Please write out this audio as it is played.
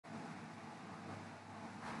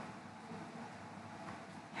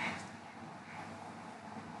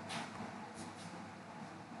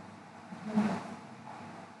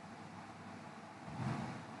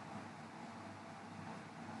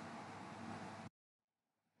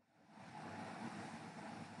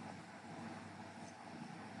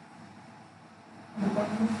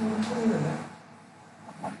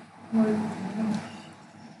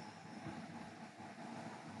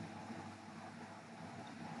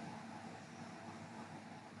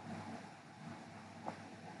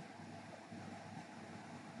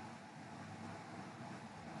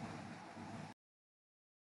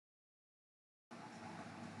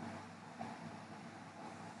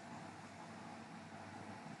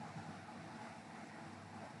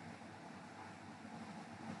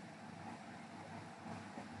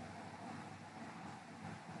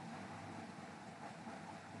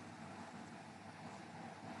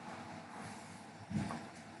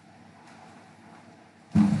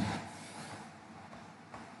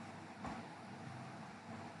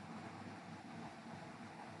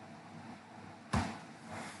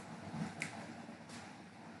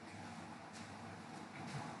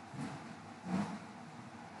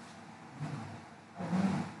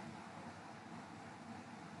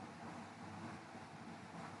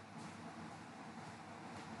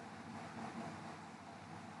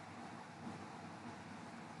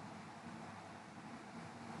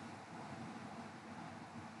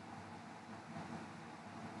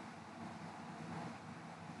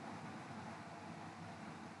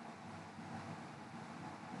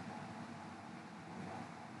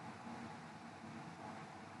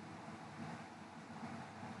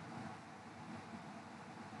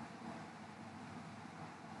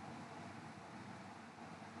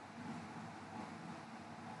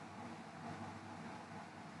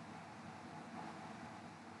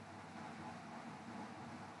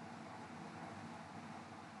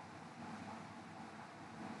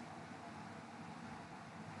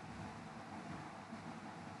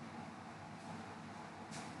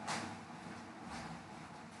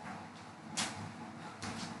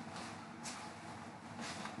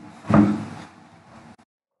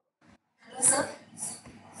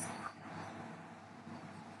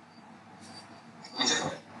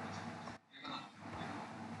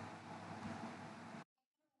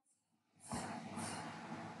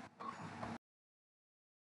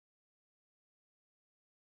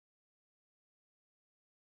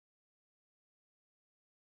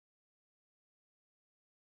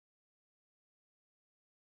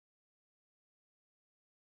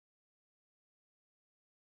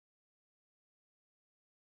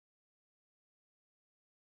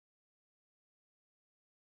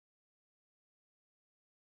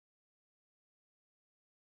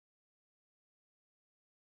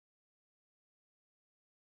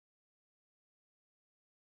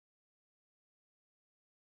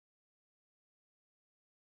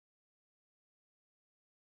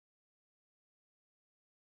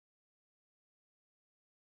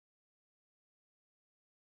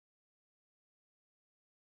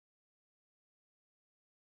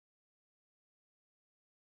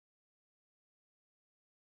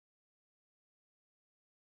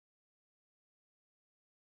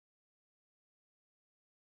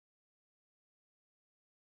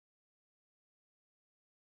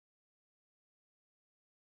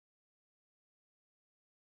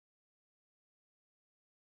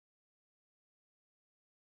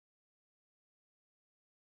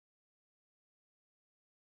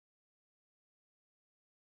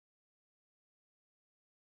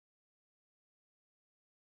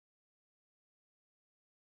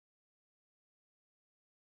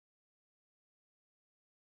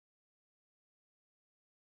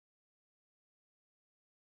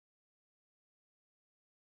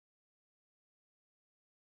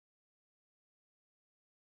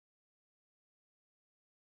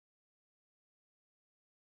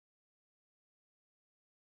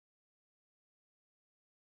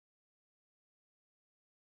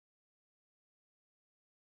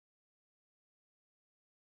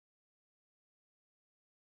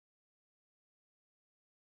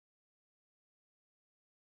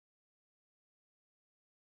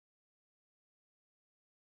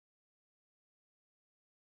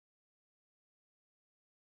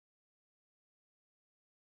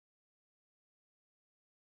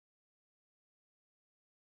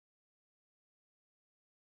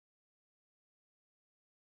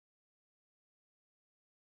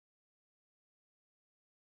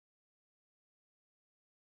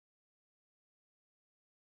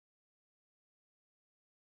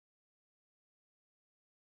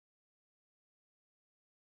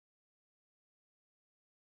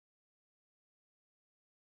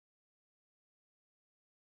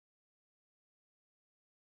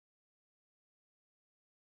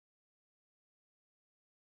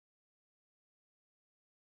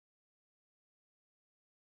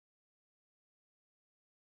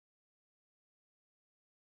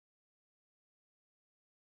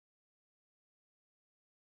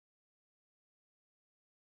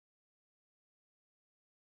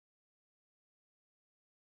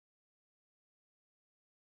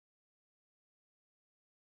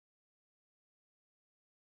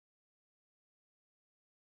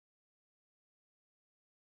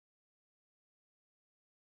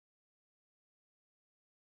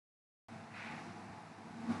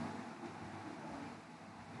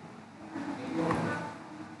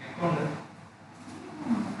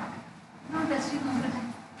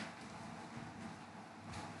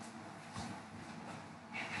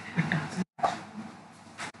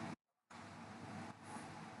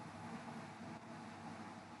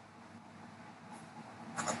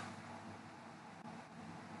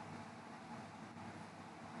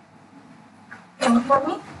sample for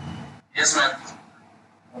me? Yes, ma'am.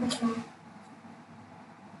 Okay.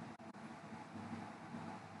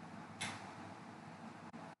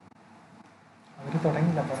 അവർ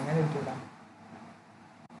തുടങ്ങിയില്ല, തുടങ്ങാനിരിക്കൂല.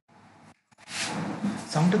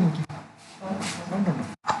 Sound നോക്കി, sound ഉണ്ടോ?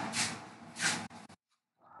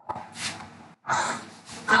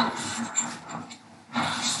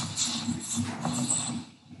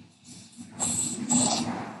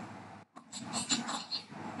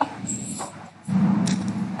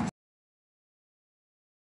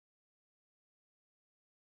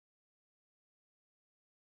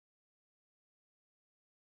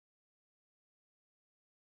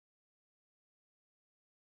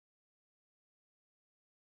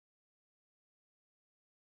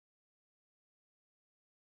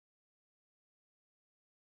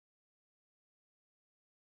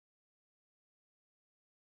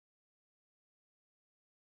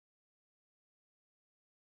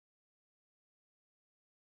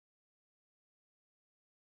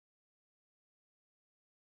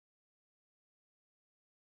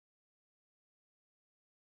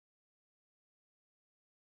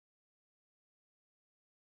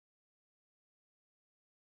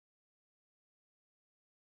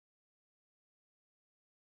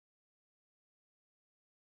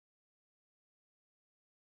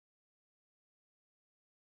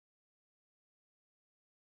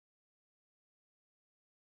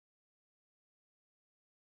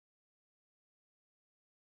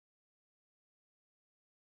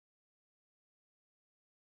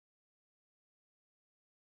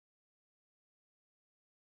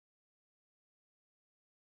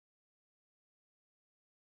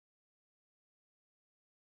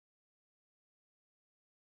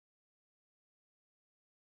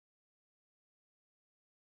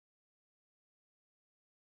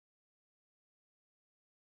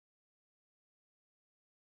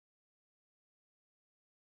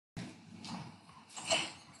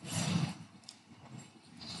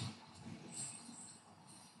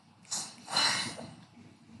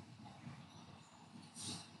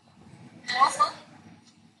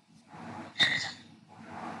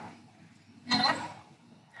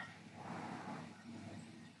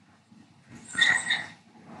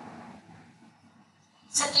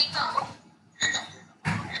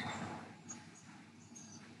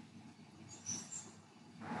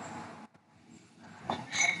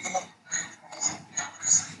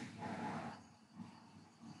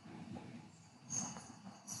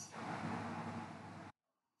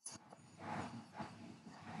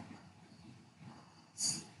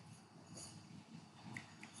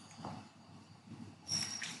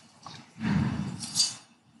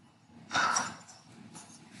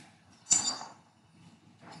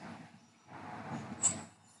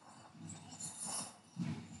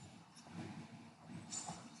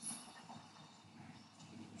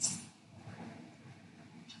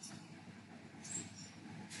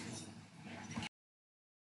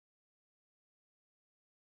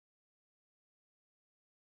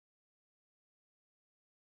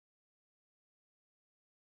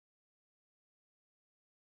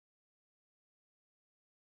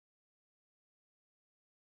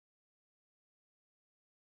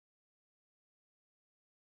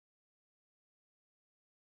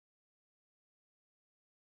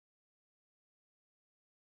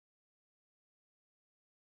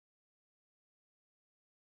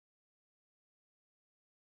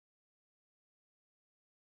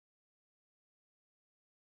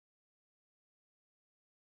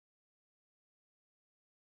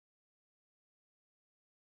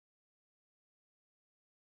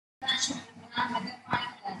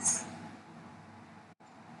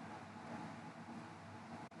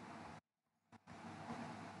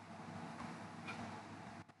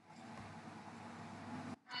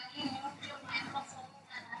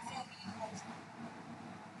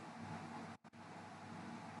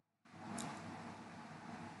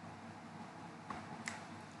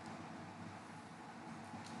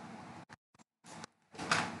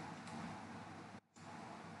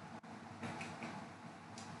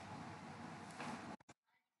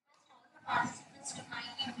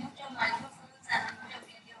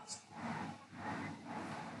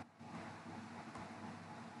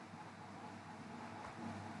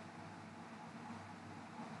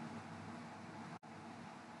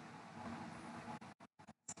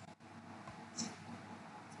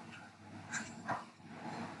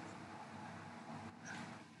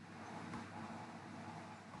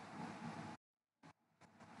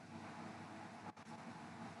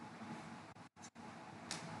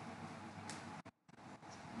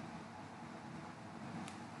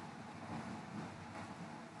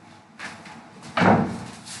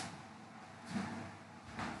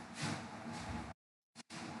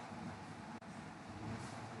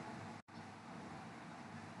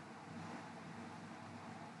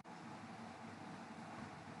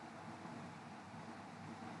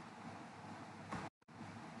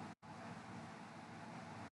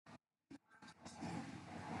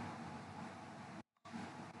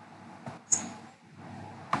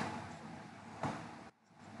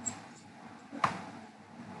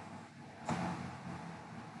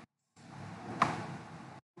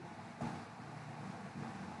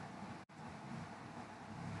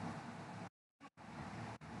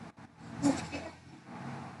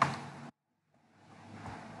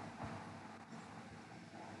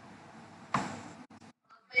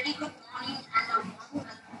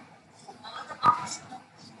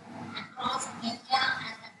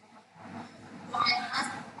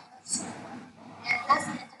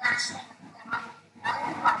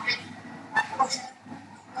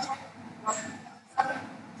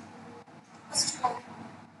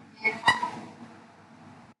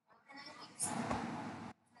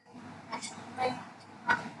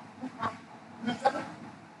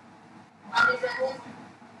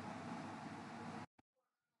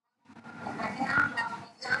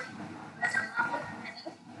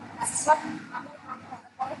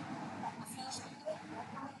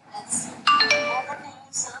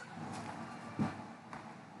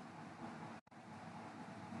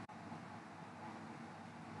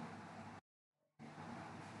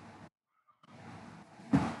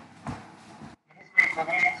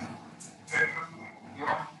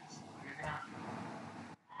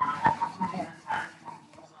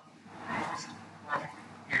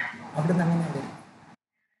 അവിടെ നിന്ന് അങ്ങനെ വരും.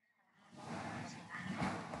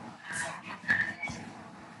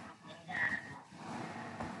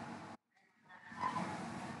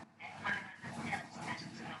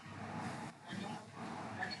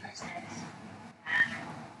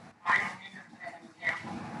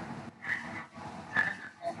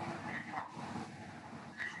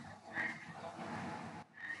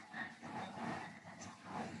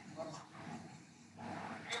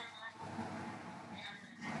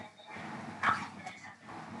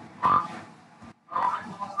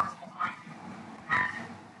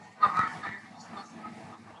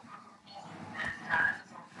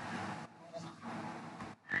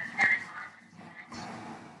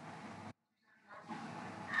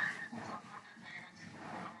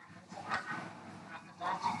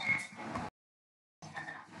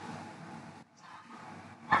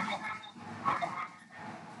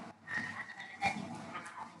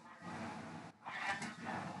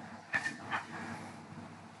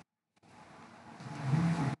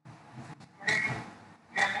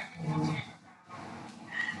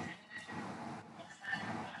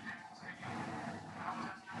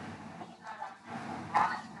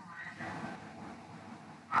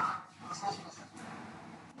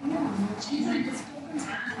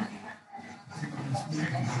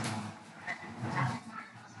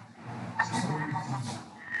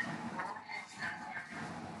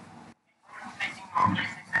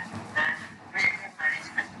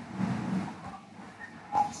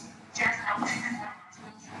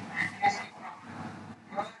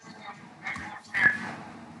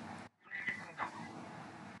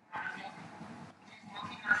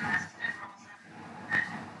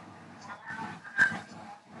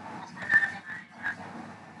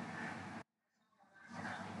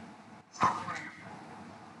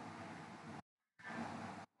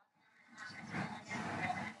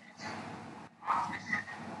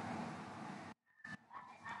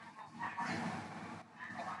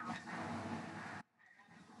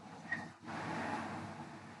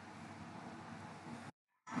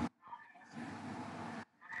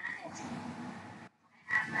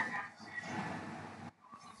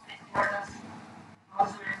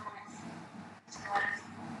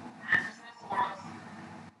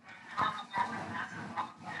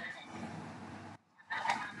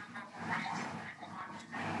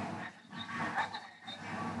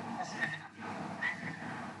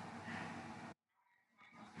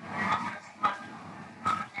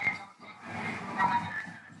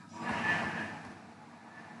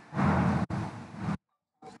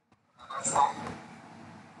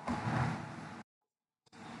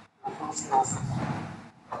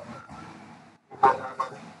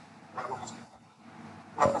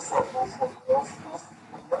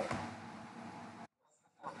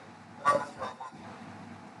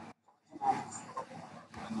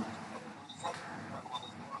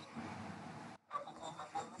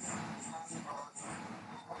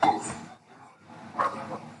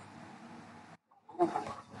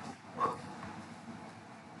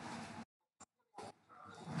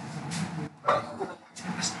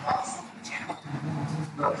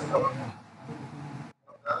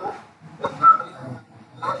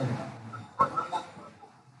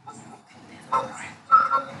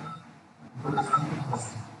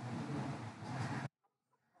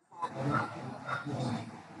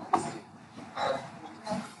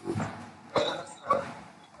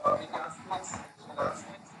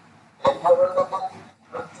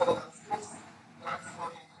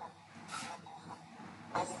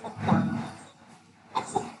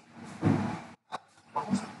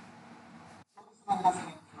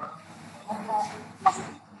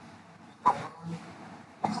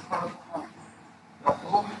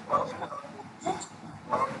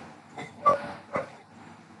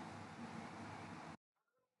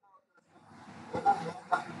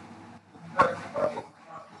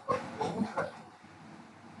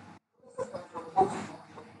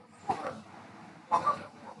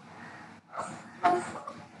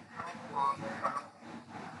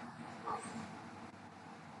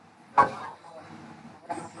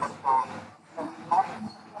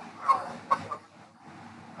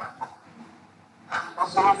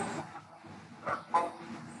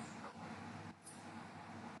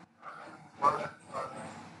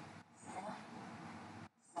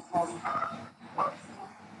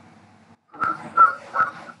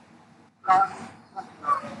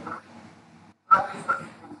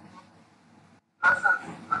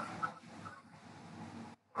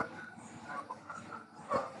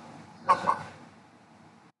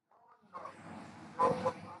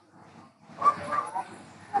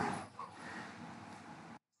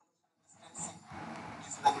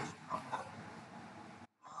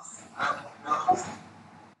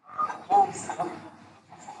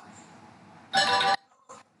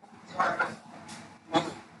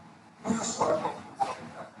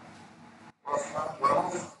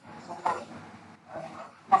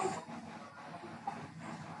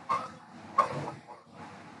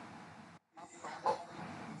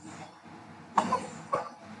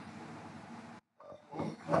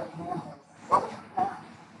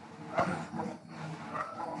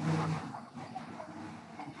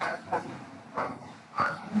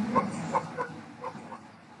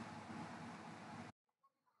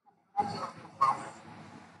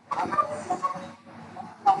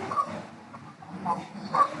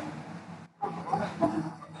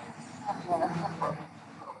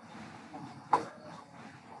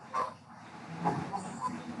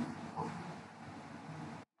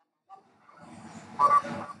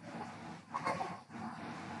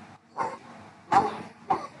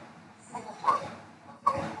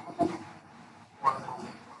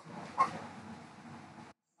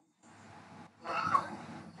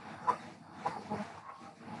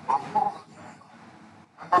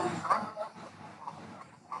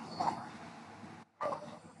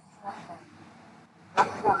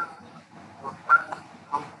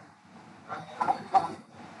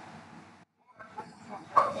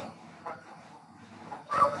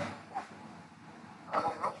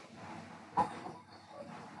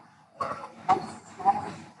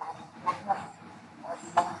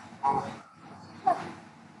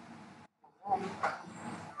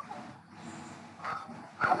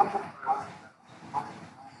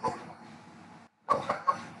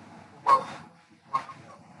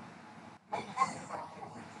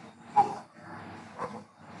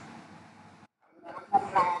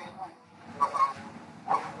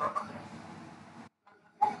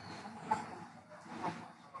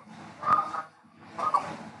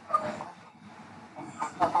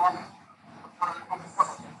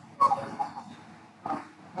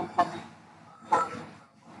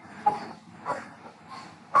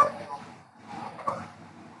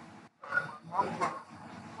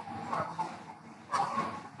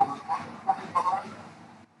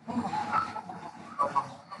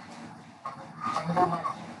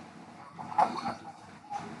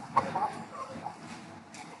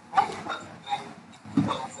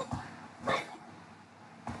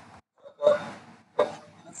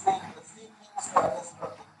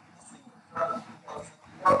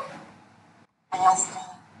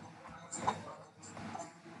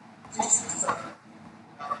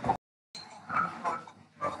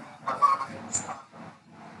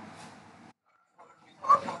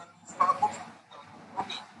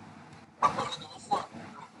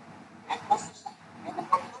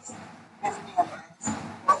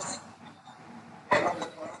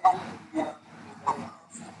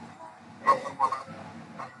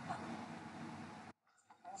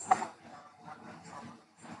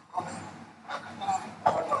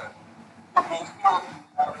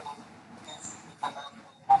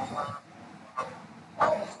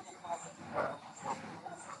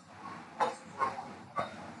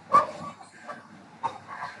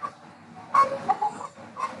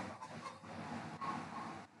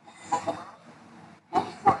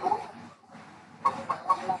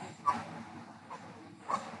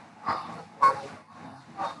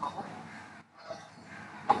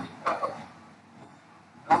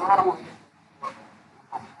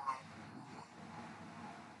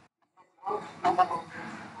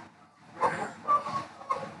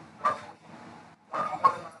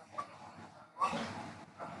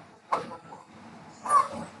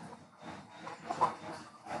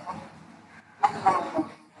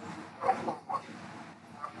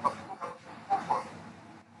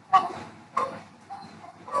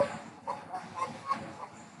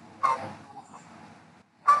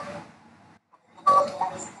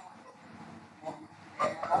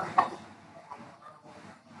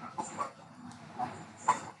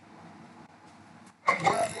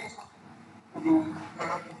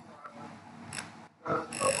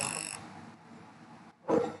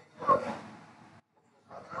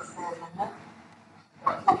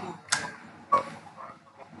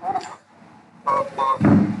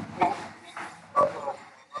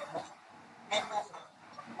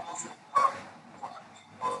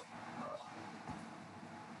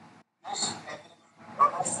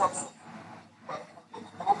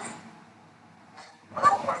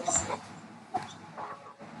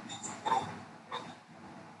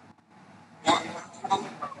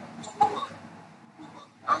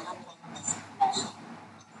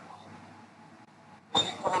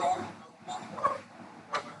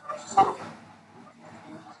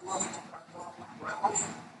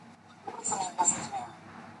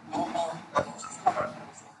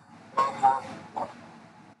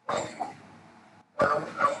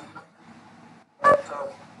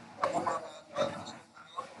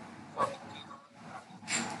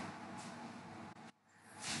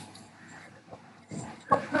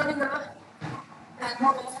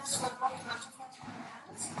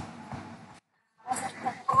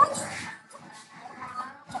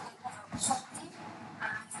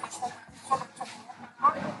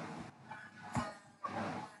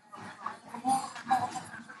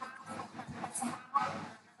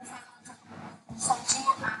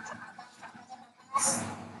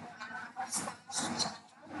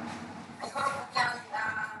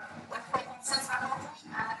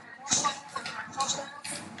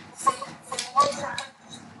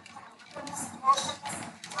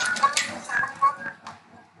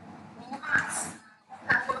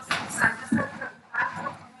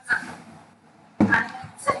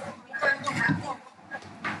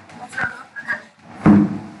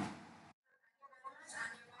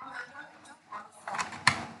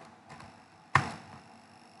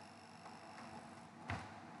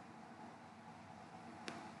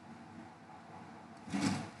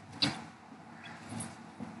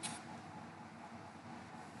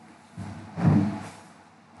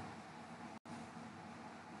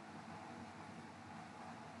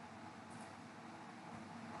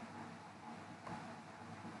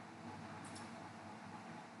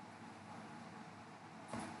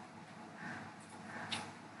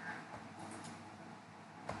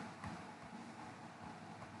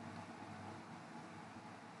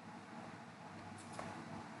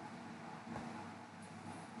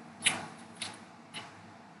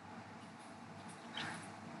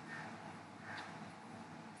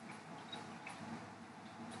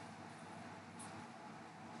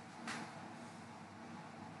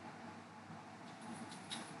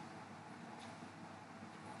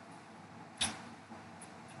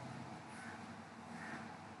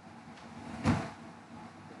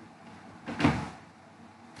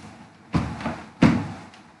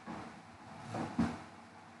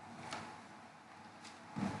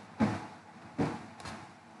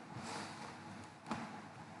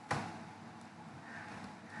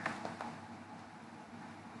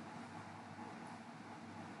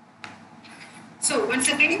 So once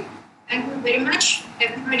again, thank you very much,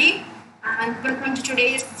 everybody, and welcome to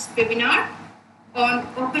today's webinar on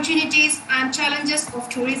opportunities and challenges of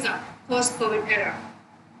tourism post-COVID era.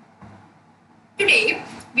 Today,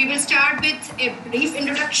 we will start with a brief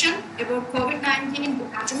introduction about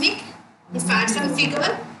COVID-19 pandemic, the facts and figures.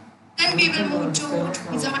 Then we will move to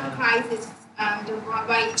tourism and crisis and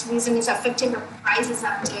why tourism is affecting the crisis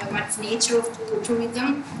and what's the nature of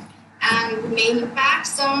tourism and the main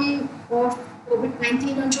impacts of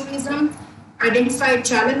COVID-19 on tourism, identify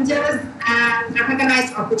challenges and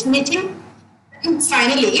recognize opportunity. And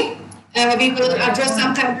finally, we will address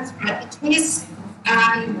some kind of strategies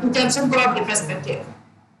and in terms of global perspective.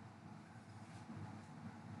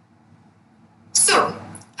 So,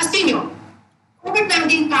 as you know,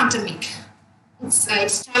 COVID-19 pandemic,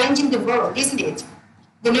 it's challenging the world, isn't it?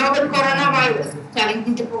 The novel coronavirus is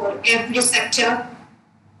challenging the world, every sector,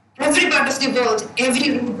 every part of the world,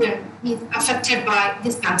 every region is affected by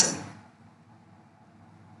this pandemic.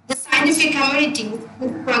 The scientific community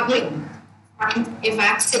is struggling to find a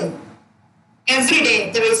vaccine. Every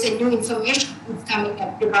day there is a new information coming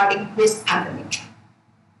up regarding this pandemic.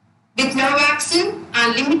 With no vaccine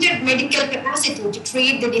and limited medical capacity to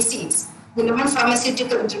treat the disease, the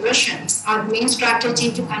non-pharmaceutical interventions are the main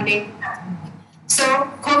strategy to contain the pandemic. So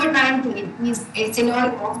COVID-19 is a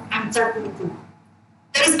synonym of uncertainty.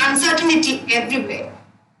 There is uncertainty everywhere.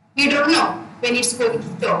 We don't know when it's going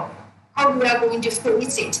to stop, how we are going to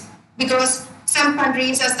face it, because some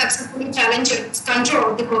countries have successfully challenged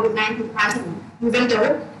control of the COVID-19 pandemic, even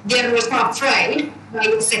though they are also afraid by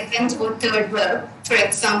the second or third wave, for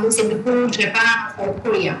example, Singapore, Japan, or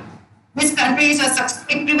Korea. These countries have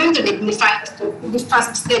successfully prevented it in the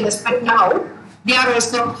first stage, but now they are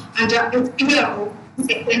also under fear of the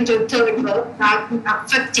second or third wave that is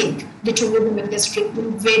affecting the tourism industry in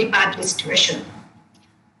a very bad situation.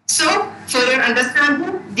 So, for your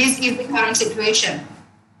understanding, this is the current situation.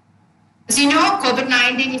 As you know,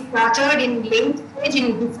 COVID-19 started in late stage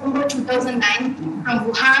in December 2019 from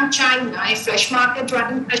Wuhan, China, a running fresh market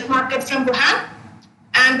from Wuhan.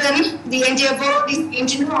 And then the entire world came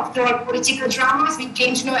to know after all political dramas, we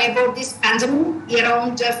came to know about this pandemic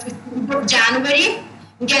around 15th of January.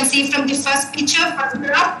 You can see from the first picture, first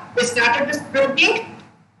graph, they started spreading.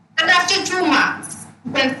 Then after 2 months,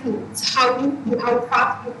 you can see how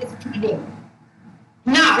fast it is spreading.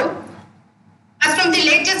 Now, as from the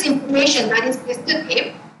latest information that is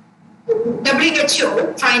yesterday,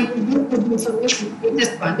 WHO finding this information,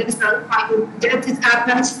 latest one, that is not finding death is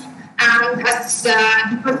happens, and as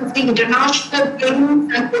because of the international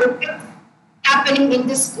payments and politics happening in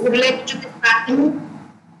this related to this pandemic,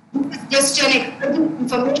 this is just an exclusive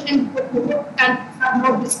information and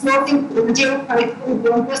somehow disclosing Indian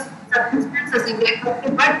political circumstances in their country.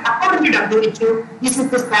 But according to WHO, this is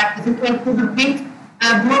the status. It went to the big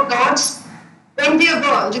blockouts in the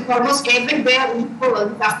world, almost everywhere in the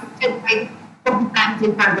world is affected by the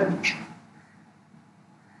COVID-19 pandemic.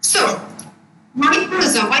 So, why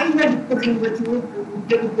tourism? Why we are discussing with you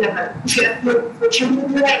level? If you are social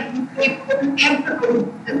media and everybody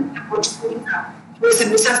about tourism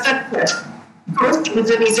is affected because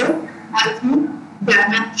tourism is a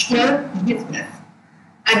multi-dimensional business.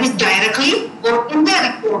 That is directly or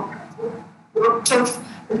indirectly works of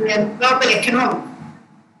the global economy.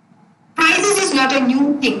 Crisis is not a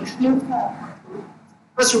new thing, new form.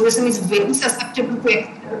 Because tourism is very susceptible to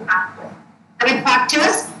external factors. Current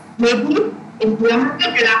factors may be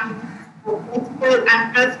environmental calamity, or political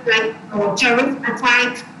anchors like terrorist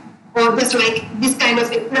attack, or just like this kind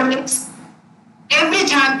of epidemics. Every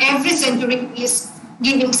time, every century is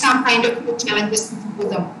giving some kind of challenges to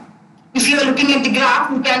tourism. If you are looking at the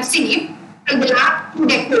graph, you can see from the last 2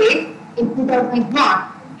 decades, in 2001,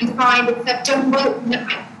 you find September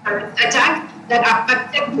 11 attack that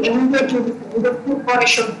affected the entire tourism industry for a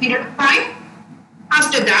short period of time.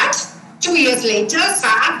 After that, 2 years later,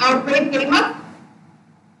 SARS outbreak came up.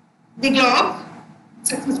 The globe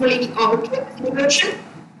successfully overcame the situation.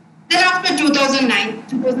 Then after 2009,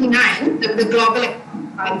 the global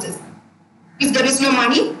economic crisis. If there is no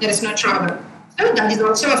money, there is no travel. So that is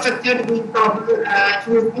also affected the global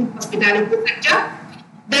tourism hospitality sector.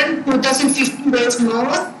 Then 2015 there is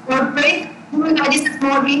MERS outbreak. Even that is a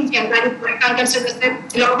small region that is I can consider as a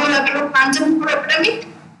global level of pandemic or epidemic.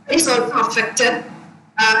 It is also affected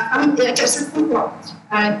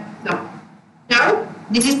Now,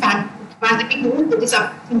 this is pandemic news that is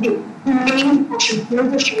affecting the main portion,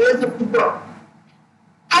 the shares of the world.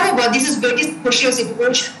 However, this is very special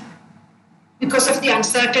situation because of the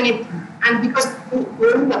uncertainty and because of the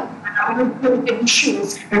environmental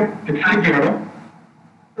issues. Excuse me, madam.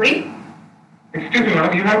 Sorry? Excuse me,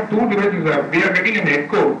 madam. You have 2 devices. We are getting an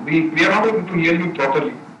echo. We are not able to hear you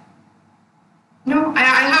properly. No, I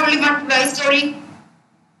have only one device, sorry.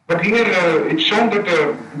 But here it's shown that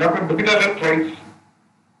Dr. Bipithalal tries.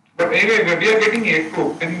 But anyway, we are getting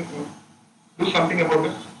echo. Can you do something about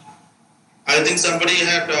this? I think somebody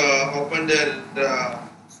had opened their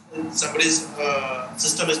somebody's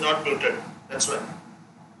system is not muted. That's why.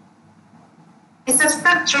 I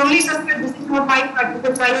suspect, strongly suspect this is not my part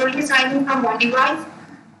because I only signed in from one device.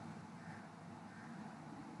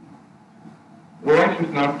 Voice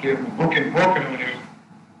is not clear. Okay.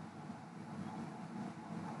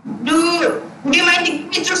 Would you mind giving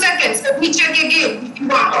me 2 seconds? Let me check again if you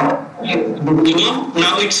want.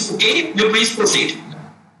 Now it's okay. You please proceed.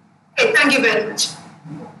 Okay, thank you very much.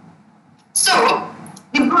 So,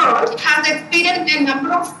 the world has experienced a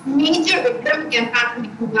number of major epidemic and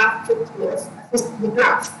pandemic in the last 50 years, as the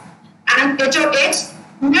graph. And HOH,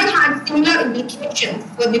 none had similar indications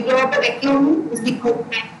for the global economy as the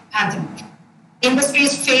COVID-19 pandemic. Industry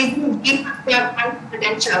is facing deep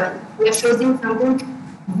unprecedented challenges. We are facing something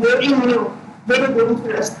very new, very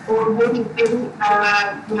dangerous, or very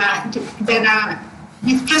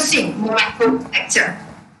distressing mobile sector.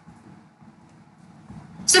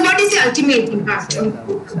 So what is the ultimate impact on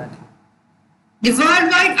Exactly. the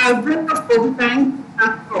worldwide outbreak of COVID-19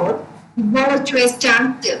 has brought the world to a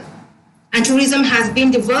standstill, and tourism has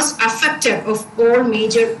been the worst affected of all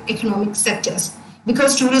major economic sectors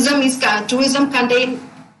because tourism contains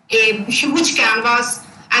a huge canvas,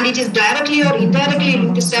 and it is directly or indirectly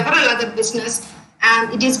linked to several other business,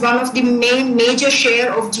 and it is one of the major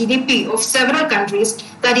share of GDP of several countries.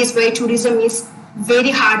 That is why tourism is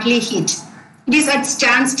very hardly hit. It is at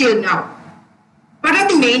standstill now. What are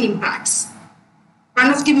the main impacts?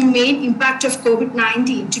 One of the main impact of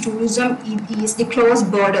COVID-19 to tourism is the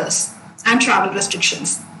closed borders and travel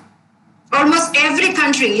restrictions. Almost every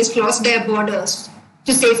country has closed their borders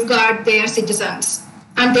to safeguard their citizens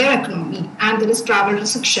and their economy, and there is travel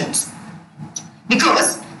restrictions.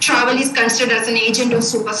 Because travel is considered as an agent of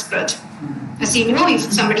super spread. As you know, if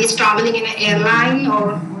somebody is traveling in an airline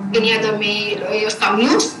or any other way of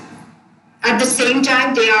commute, at the same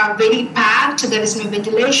time, they are very packed, there is no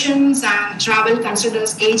ventilations, and travel considered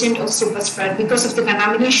as agent of super spread. Because of the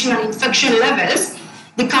contamination and infection levels,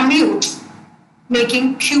 the commute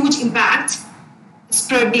making huge impact,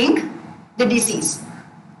 spreading the disease.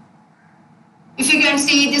 If you can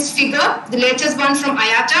see this figure, the latest one from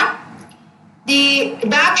IATA, the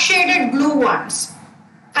dark shaded blue ones,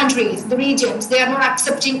 countries, the regions, they are not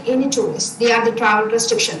accepting any tourists. They are the travel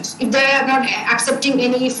restrictions. If they are not accepting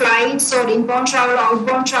any flights or inbound travel,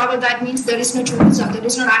 outbound travel, that means there is no tourism, there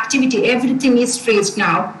is no activity. Everything is freezed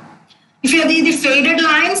now. If you see the faded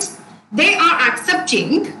lines, they are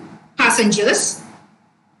accepting passengers.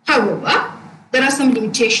 However, there are some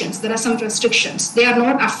limitations, there are some restrictions. They are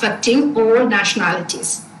not affecting all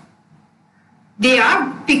nationalities. They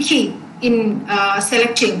are picky in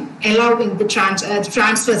selecting, allowing the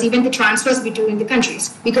transfers, even the transfers between the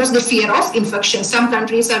countries, because the fear of infection. Some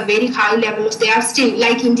countries are very high levels. They are still,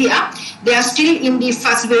 like India, they are still in the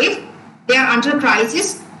first wave. They are under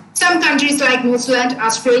crisis. Some countries like New Zealand,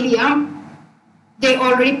 Australia, they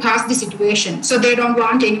already passed the situation. So they don't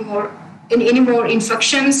want any more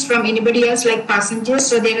infections from anybody else like passengers.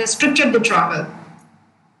 So they restricted the travel.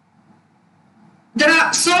 There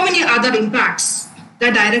are so many other impacts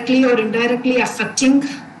that directly or indirectly affecting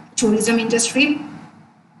tourism industry.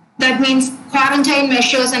 That means quarantine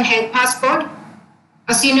measures and health passport.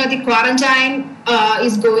 As you know, the quarantine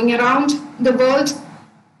is going around the world.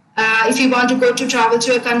 If you want to go to travel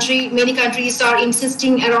to a country, many countries are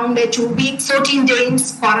insisting around a 2-week, 14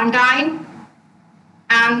 days quarantine,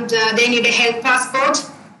 and they need a health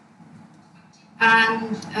passport,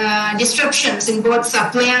 and disruptions in both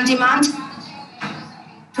supply and demand.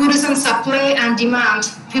 Tourism supply and demand.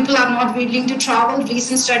 People are not willing to travel.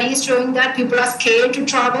 Recent studies showing that people are scared to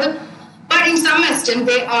travel. But in some extent,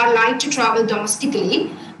 they are like to travel domestically.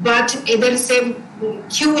 But there is a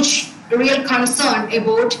huge real concern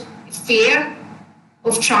about fear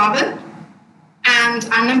of travel and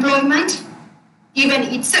unemployment. Even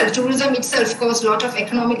itself, tourism itself caused a lot of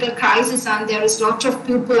economical crisis, and there is a lot of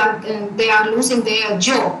people, they are losing their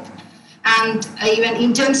job. And even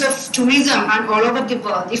in terms of tourism and all over the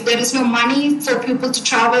world, if there is no money for people to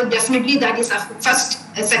travel, definitely that is a first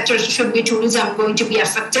sector should be tourism going to be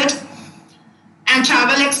affected. And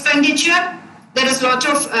travel expenditure, there is a lot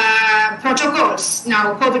of protocols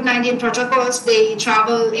now, COVID-19 protocols, the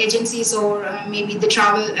travel agencies or maybe the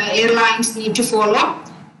travel airlines need to follow,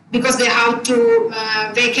 because they have to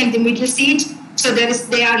vacate the middle seat. So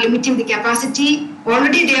they are limiting the capacity.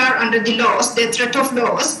 Already they are under the laws, the threat of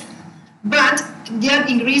laws. But they are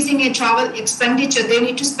increasing a travel expenditure. They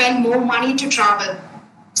need to spend more money to travel.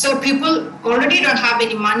 So people already don't have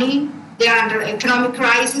any money. They are under economic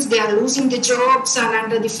crisis. They are losing the jobs, and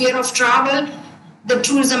under the fear of travel, the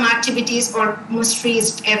tourism activities are almost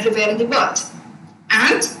freezed everywhere in the world.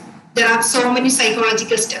 And there are so many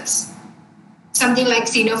psychological steps. Something like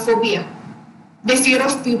xenophobia, the fear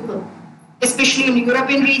of people, especially in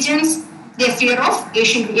European regions, the fear of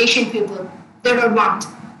Asian people. They don't want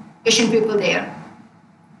Asian people there.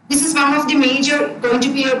 This is one of the going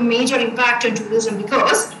to be a major impact on tourism,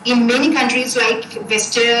 because in many countries like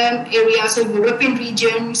Western areas or European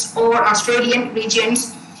regions or Australian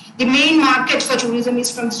regions, the main market for tourism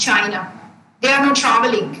is from China. They are not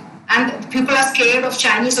traveling, and people are scared of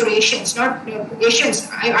Chinese or Asians, not Asians.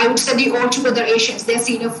 I would say the altogether Asians. They're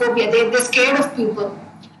xenophobia. They're scared of people.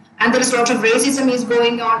 And there is a lot of racism is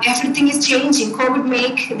going on. Everything is changing. COVID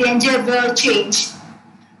make the entire world change.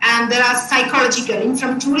 And there are psychological,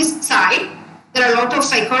 from tourist side, there are a lot of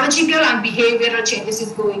psychological and behavioral changes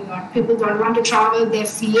is going on. People don't want to travel, they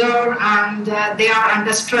fear, and they are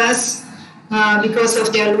under stress. because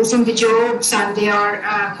of their losing the jobs and their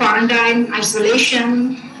quarantine,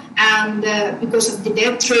 isolation, and because of the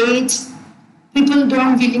death rates. People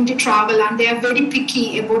don't willing to travel and they are very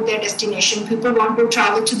picky about their destination. People want to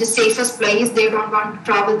travel to the safest place. They don't want to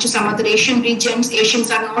travel to some other Asian regions.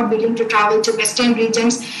 Asians are not willing to travel to Western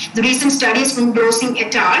regions. The recent studies from Woosong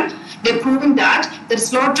et al., they're proving that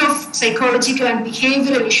there's a lot of psychological and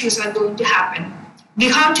behavioral issues are going to happen. We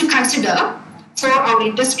have to consider for our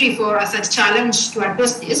industry, for us as a challenge to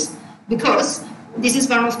address this, because this is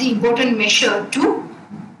one of the important measures to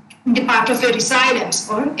the part of a resilience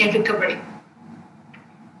or a recovery.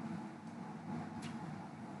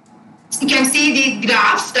 You can see the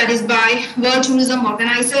graph that is by World Tourism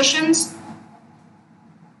Organizations.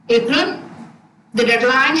 April, the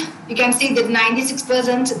deadline, you can see that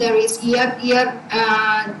 96% there is year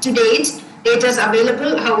to date data is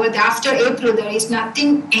available. However, after April, there is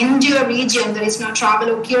nothing in your region. There is no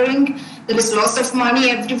travel occurring. There is loss of money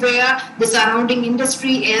everywhere. The surrounding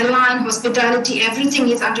industry, airline, hospitality, everything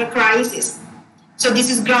is under crisis. So this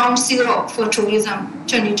is ground zero for tourism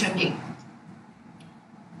 2020.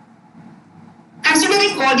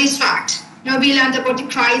 Considering all these facts, now we learned about the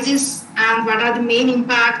crisis and what are the main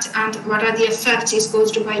impacts and what are the effects is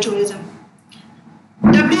caused by tourism.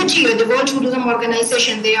 WTO, the World Tourism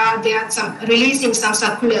Organization, they are releasing some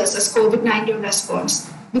circulars as COVID-19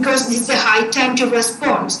 response because this is a high time to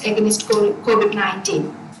respond against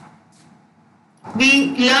COVID-19. We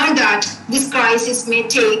learned that this crisis may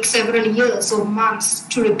take several years or months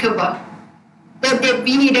to recover, that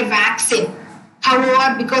we need a vaccine.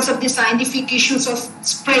 However, because of the scientific issues of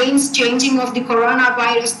strains, changing of the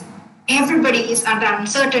coronavirus, everybody is under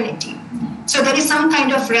uncertainty. So there is some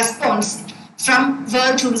kind of response from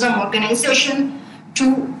World Tourism Organization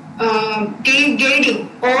to guiding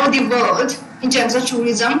all the world in terms of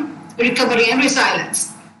tourism, recovery and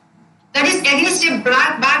resilience. That is against a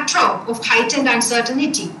backdrop of heightened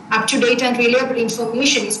uncertainty. Up-to-date and reliable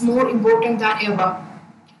information is more important than ever,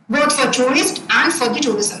 both for tourists and for the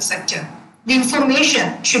tourism sector. The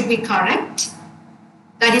information should be correct.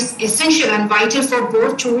 That is essential and vital for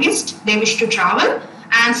both tourists, they wish to travel,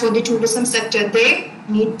 and for the tourism sector, they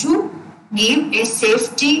need to give a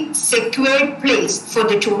safety, secured place for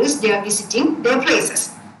the tourists they are visiting their places.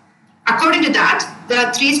 According to that, there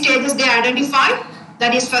are 3 stages they identify.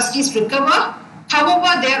 That is, first is recover.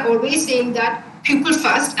 However, they are always saying that people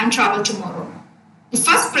first and travel tomorrow. The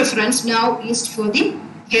first preference now is for the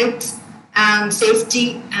health and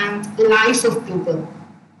safety and life of people.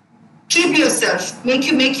 Keep yourself, make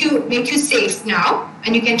you safe now,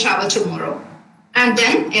 and you can travel tomorrow. And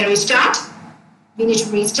then a restart. We need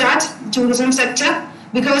to restart the tourism sector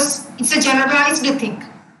because it's a generalized thing.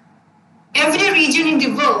 Every region in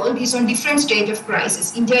the world is on different stage of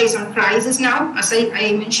crisis. India is on crisis now. As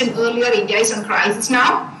I mentioned earlier, India is on crisis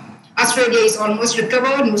now. Australia is almost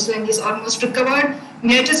recovered. New Zealand is almost recovered.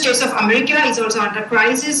 United States of America is also under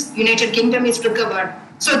crisis. United Kingdom is recovered.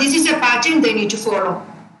 So this is a pattern they need to follow.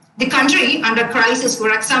 The country under crisis,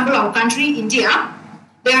 for example, our country, India,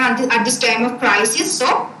 they are at this time of crisis.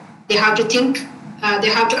 So they have to think, they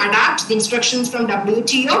have to adapt the instructions from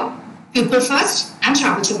WTO, people first and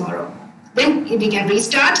travel tomorrow. Then we can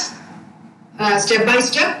restart step by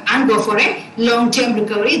step and go for a long-term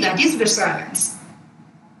recovery, that is resilience.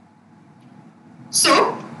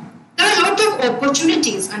 So there are a lot of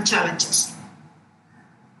opportunities and challenges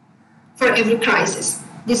for every crisis.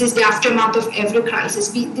 This is the aftermath of every crisis.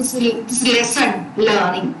 This lesson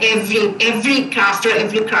learning after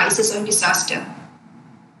every crisis or disaster.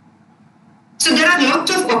 So there are a lot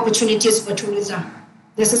of opportunities for tourism.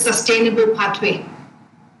 There's a sustainable pathway.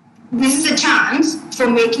 This is a chance for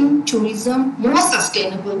making tourism more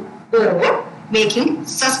sustainable or making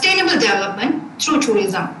sustainable development through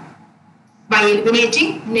tourism by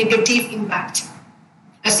eliminating negative impact.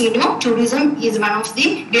 As you know, tourism is one of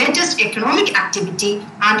the greatest economic activity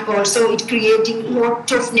and also it creating a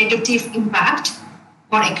lot of negative impact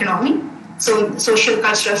on economy, so social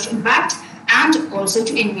cultural impact and also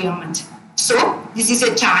to environment. So this is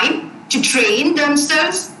a time to train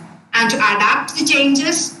themselves and to adapt the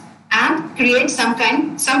changes and create some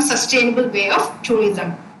sustainable way of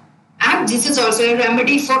tourism. And this is also a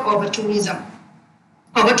remedy for over-tourism.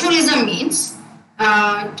 Over-tourism means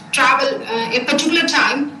travel a particular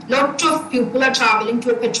time, lot of people are traveling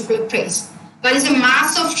to a particular place. There is a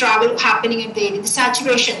mass of travel happening at the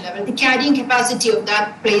saturation level. The carrying capacity of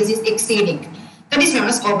that place is exceeding. That is known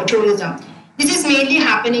as over-tourism. This is mainly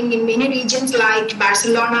happening in many regions like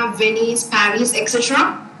Barcelona, Venice, Paris,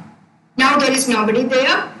 etc. Now there is nobody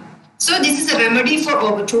there. So this is a remedy for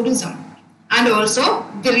over-tourism. And also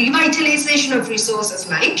the revitalization of resources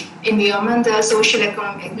like environmental, social,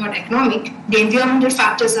 economic, not economic, the environmental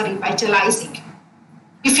factors are revitalizing.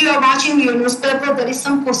 If you are watching your newspaper, there is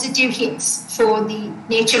some positive hints for the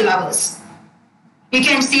nature lovers. You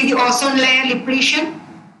can see the ozone layer depletion.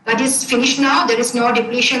 That is finished now. There is no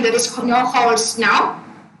depletion. There is no holes now.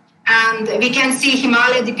 And we can see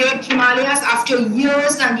Himalaya, the great Himalayas, after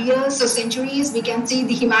years and years or centuries, we can see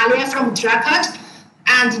the Himalaya from Uttarakhand.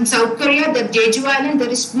 And in South Korea, the Jeju Island, there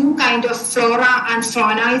is new kind of flora and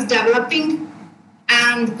fauna is developing.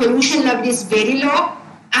 And pollution level is very low.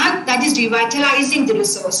 And that is revitalizing the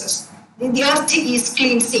resources. The earth is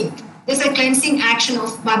cleansing. There's a cleansing action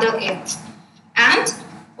of Mother Earth. And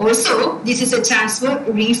also, this is a chance for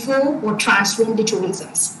reform or transform the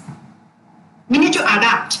tourisms. We need to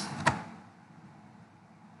adapt.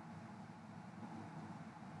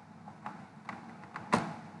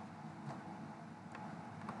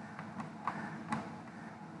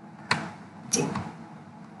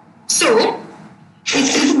 So,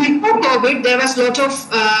 before COVID, there was a lot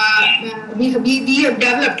of, we have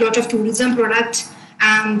developed a lot of tourism products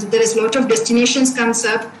and there is a lot of destinations comes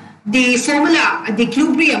up. The formula, the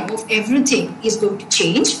equilibrium of everything is going to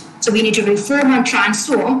change. So we need to reform and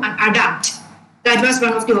transform and adapt. That was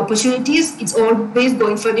one of the opportunities. It's always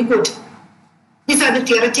going for the good. These are the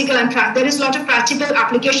theoretical and there is a lot of practical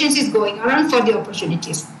applications is going around for the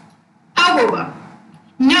opportunities. However,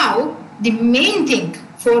 now the main thing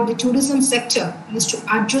for the tourism sector is to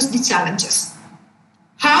address the challenges.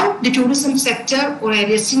 How the tourism sector or a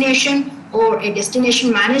destination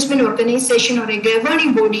management organization or a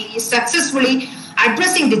governing body is successfully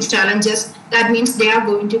addressing these challenges, that means they are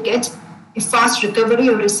going to get a fast recovery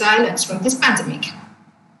or resilience from this pandemic.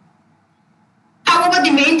 However,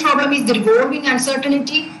 the main problem is the revolving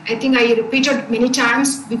uncertainty. I think I repeated many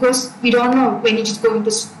times because we don't know when it is going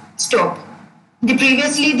to stop.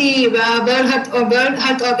 Previously, the World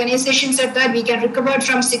Health Organization said that we can recover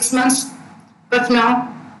from 6 months, but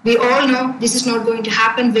now we all know this is not going to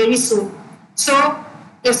happen very soon. So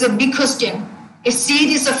there's a big question, a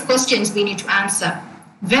series of questions we need to answer.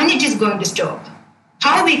 When it is going to stop,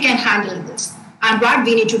 how we can handle this, and what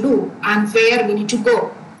we need to do, and where we need to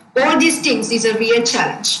go. All these things is a real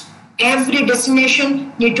challenge. Every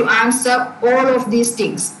destination need to answer all of these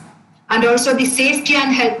things. And also the safety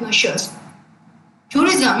and health measures.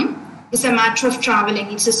 Tourism is a matter of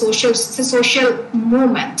traveling. It's a social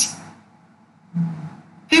movement.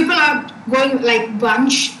 People are going like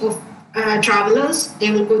bunch of travelers.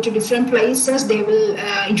 They will go to different places. They will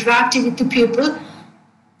interact with the people.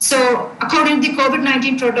 So according to the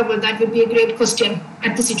COVID-19 protocol, that would be a great question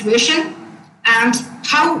at the situation and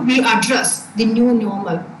how we address the new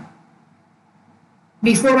normal.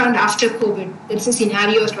 Before and after COVID, there's a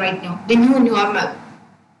scenario right now, the new normal.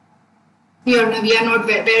 We are not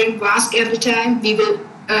wearing mask every time. We will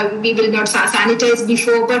not sanitize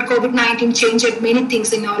before, but COVID-19 changed many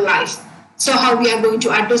things in our life. So how we are going to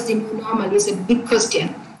address the new normal is a big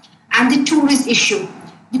question. And the tourist issue.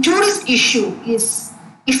 The tourist issue is,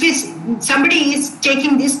 if somebody is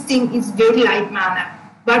taking this thing in very light manner,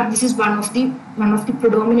 but this is one of the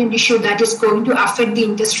predominant issue that is going to affect the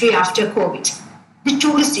industry after COVID. The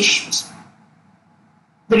tourist issues,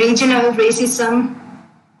 the regional racism,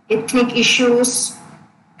 ethnic issues,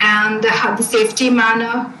 and the safety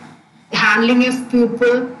manner, the handling of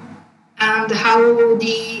people, and how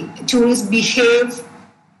the tourists behave.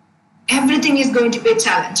 Everything is going to be a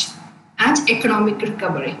challenge. And economic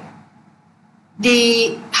recovery.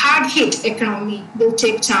 The hard-hit economy will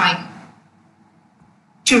take time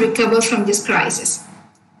to recover from this crisis.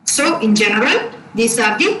 So, in general, these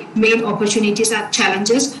are the main opportunities and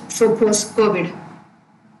challenges for post-COVID.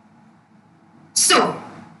 So,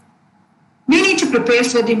 we need to prepare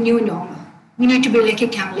for the new normal. We need to be like a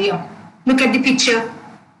chameleon. Look at the picture.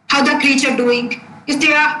 How the creature doing? If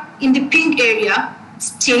they are in the pink area,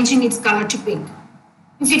 it's changing its color to pink.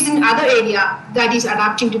 If it's in other area, that is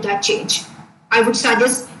adapting to that change. I would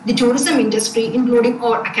suggest the tourism industry, including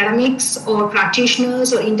all academics or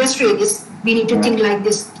practitioners or industrialists, we need to think like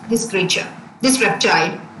this creature, this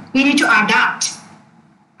reptile. We need to adapt.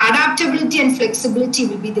 Adaptability and flexibility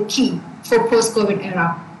will be the key for post-COVID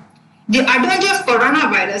era. The advent of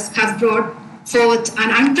coronavirus has brought forth an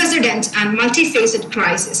unprecedented and multifaceted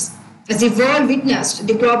crisis. As the world witnessed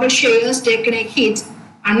the global shares taking a hit,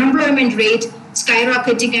 unemployment rate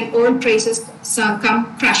skyrocketing and oil prices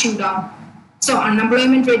come crashing down. So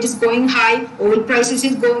unemployment rate is going high, oil prices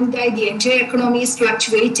is going high, the entire economy is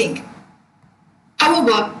fluctuating.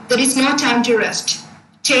 However, there is no time to rest.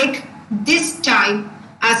 Take this time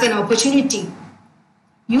as an opportunity.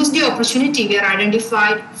 use the opportunity we are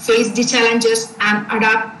identified, face the challenges, and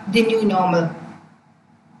adapt the new normal.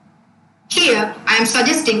 Here, I am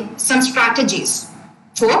suggesting some strategies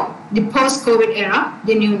for the post-COVID era,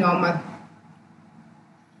 the new normal.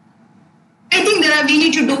 I think we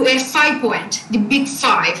need to do a 5-point, the big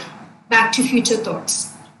 5, back to future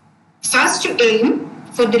thoughts. First, to aim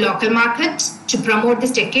for the local market, to promote the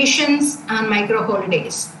staycations and micro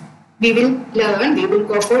holidays. We will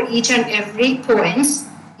go for each and every points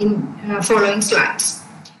in following slides.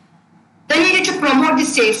 Then we need to promote the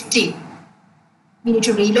safety. We need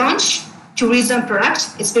to relaunch tourism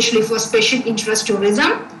products, especially for special interest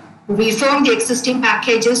tourism, reform the existing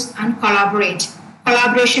packages and collaborate.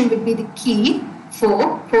 Collaboration will be the key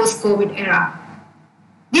for post-COVID era.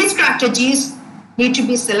 These strategies need to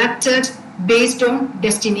be selected based on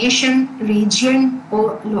destination, region,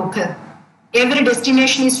 or local. Every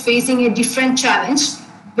destination is facing a different challenge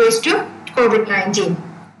based on COVID-19.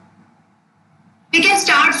 We can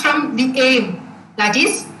start from the aim, that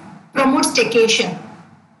is, promote staycation.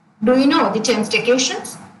 Do you know the term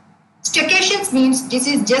staycations? Staycations means this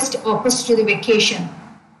is just opposite to the vacation.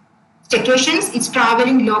 Staycations is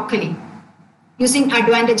traveling locally using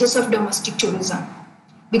advantages of domestic tourism.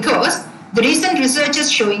 Because the recent research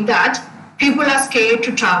is showing that people are scared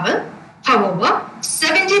to travel. However,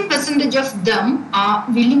 70% of them are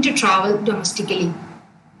willing to travel domestically.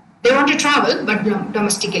 They want to travel, but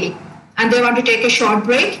domestically. And they want to take a short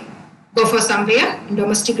break, go for somewhere in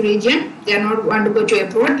domestic region. They are not want to go to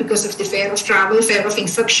abroad because of the fear of travel, fear of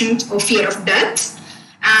infection, or fear of death.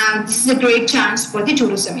 And this is a great chance for the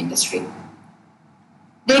tourism industry.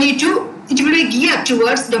 It will be geared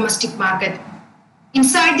towards domestic market.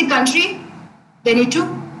 Inside the country, they need to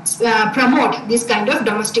promote this kind of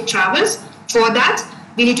domestic travels. For that,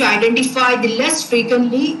 we need to identify the less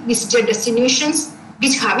frequently visited destinations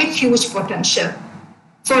which have a huge potential.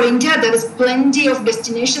 For India, there is plenty of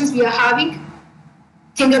destinations we are having.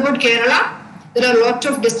 Think about Kerala. There are a lot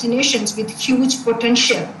of destinations with huge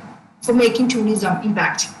potential for making tourism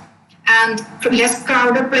impact. And less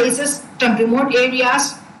crowded places from remote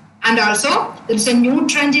areas. And also, there is a new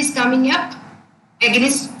trend is coming up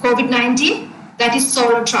against COVID-19, that is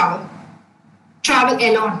solo travel. Travel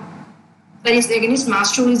alone. That is against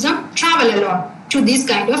mass tourism, travel alone to this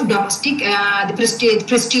kind of domestic, the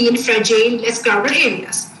pristine, fragile, less crowded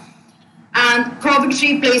areas. And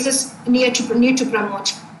COVID-free places need to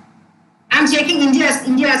promote. I'm taking India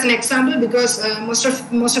as an example because most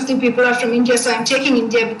of the people are from India, so I'm taking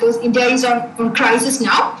India because India is on crisis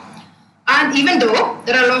now. And even though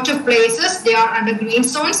there are a lot of places, they are under green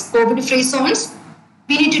zones, COVID-free zones,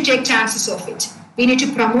 we need to take chances of it. We need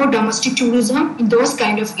to promote domestic tourism in those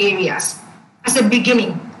kind of areas. As a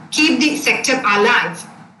beginning, keep the sector alive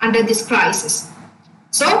under this crisis.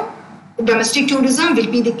 So, domestic tourism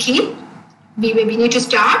will be the key. We need to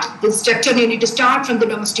start, this sector need to start from the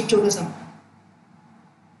domestic tourism.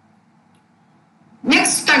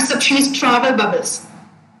 Next conception is travel bubbles.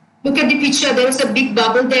 Look at the picture, there is a big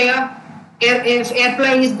bubble there.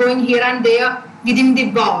 Airplane is going here and there within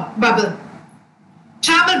the bubble.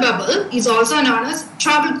 Travel bubble is also known as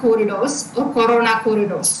travel corridors or corona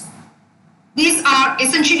corridors. These are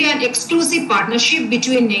essentially an exclusive partnership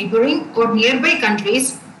between neighboring or nearby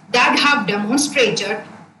countries that have demonstrated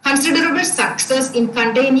considerable success in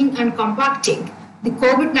containing and compacting the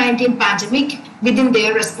COVID-19 pandemic within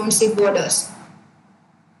their responsive borders.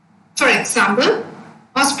 For example,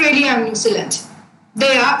 Australia and New Zealand,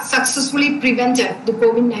 they have successfully prevented the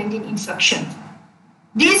COVID-19 infection.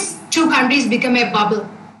 These two countries become a bubble,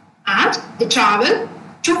 and the travel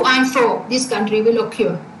to and fro this country will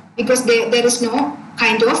occur because there is no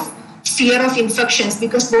kind of fear of infections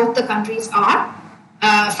because both the countries are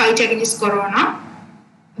fight against corona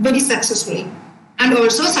very successfully. And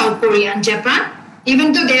also South Korea and Japan,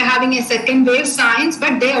 even though they are having a second wave signs,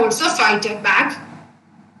 but they also fight it back.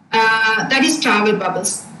 That is travel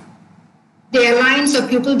bubbles. The airlines or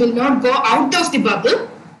people will not go out of the bubble.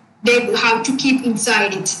 They have to keep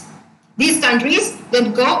inside it. These countries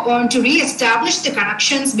then go on to re-establish the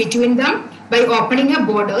connections between them by opening up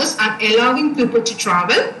borders and allowing people to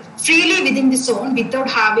travel freely within the zone without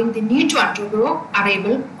having the need to undergo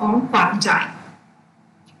arrival on quarantine.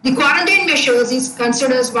 The quarantine measures is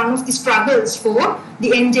considered as one of the struggles for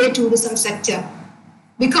the entire tourism sector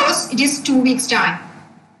because it is 2 weeks' time.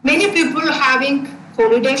 Many people are having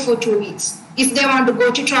holiday for 2 weeks. If they want to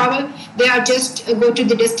go to travel, they are just go to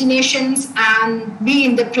the destinations and be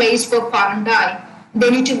in the place for quarantine. They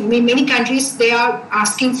need to, in many countries, they are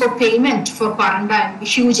asking for payment for quarantine, a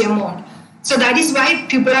huge amount. So that is why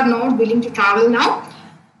people are not willing to travel now.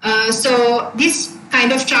 So this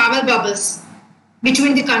kind of travel bubbles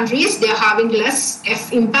between the countries, they are having less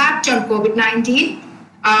impact on COVID-19,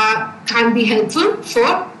 can be helpful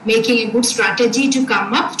for making a good strategy to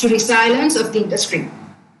come up to resilience of the industry.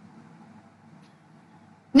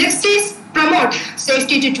 Next is promote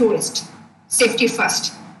safety to tourists. Safety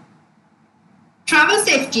first. Travel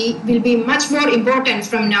safety will be much more important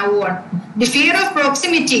from now on. The fear of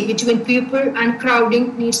proximity between people and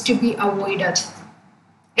crowding needs to be avoided.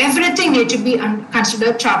 Everything needs to be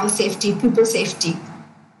considered travel safety, people safety.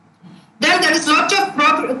 Then there is a lot of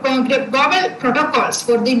global protocols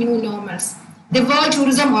for the new normals. The World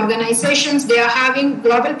Tourism Organizations, they are having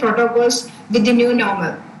global protocols with the new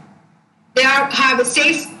normal. They have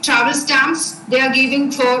safe travel stamps. They are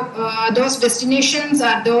giving for those destinations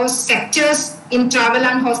or those sectors in travel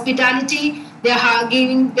and hospitality. They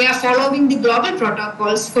are following the global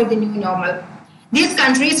protocols for the new normal. These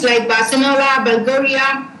countries like Barcelona,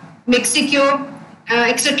 Bulgaria, Mexico,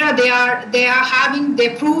 etc.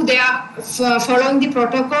 They prove they are following the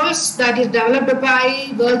protocols that is developed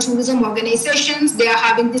by World Tourism Organizations. They are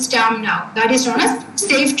having the stamp now. That is known as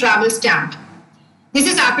safe travel stamp. This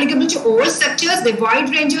is applicable to all sectors, the wide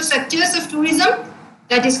range of sectors of tourism,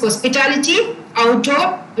 that is hospitality,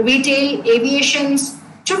 outdoor, retail, aviation,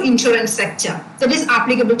 to insurance sector. That is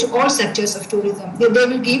applicable to all sectors of tourism. They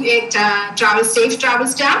will give a safe travel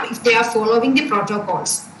stamp if they are following the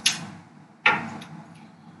protocols.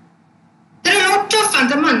 There are a lot of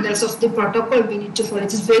fundamentals of the protocol we need to follow.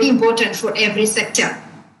 It is very important for every sector.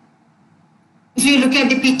 If you look at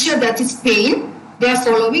the picture, that is Spain. They are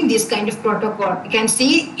following this kind of protocol. You can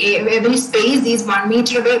see every space is 1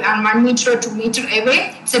 meter away and 1 meter or 2 meter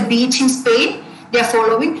away. It's a beach in Spain. They are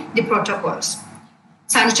following the protocols.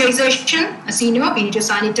 Sanitization, as you know, we need to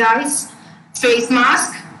sanitize. Face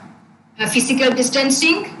mask, physical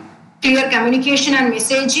distancing, clear communication and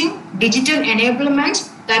messaging, digital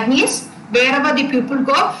enablement. That means wherever the people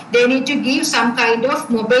go, they need to give some kind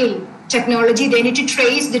of mobile technology. They need to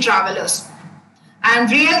trace the travelers.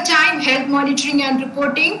 And real-time health monitoring and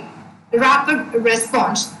reporting, rapid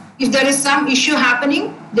response. If there is some issue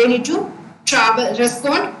happening, they need to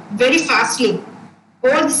respond very fastly.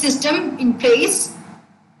 All the system in place,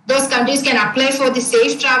 those countries can apply for the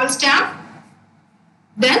safe travel stamp.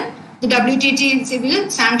 Then the WTT will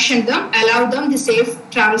sanction them, allow them the safe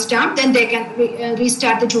travel stamp, then they can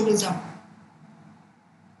restart the tourism.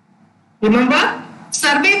 Remember,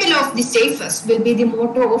 survival of the safest will be the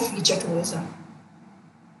motto of future tourism.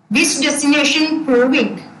 Which destination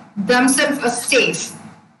proving themselves as safe,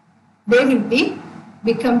 they will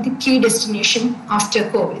become the key destination after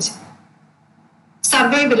COVID.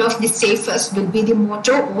 Survival of the safest will be the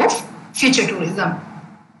motto of future tourism.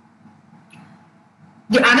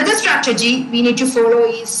 The another strategy we need to follow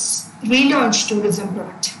is relaunch tourism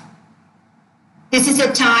product. This is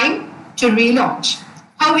a time to relaunch.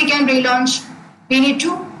 How we can relaunch? We need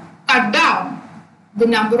to cut down the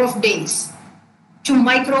number of days to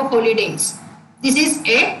micro holidays. This is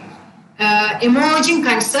a emerging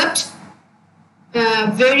concept,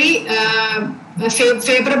 very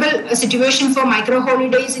favorable situation for micro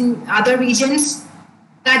holidays in other regions.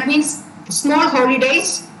 That means small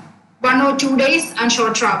holidays, 1 or 2 days, and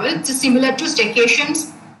short travel. It's similar to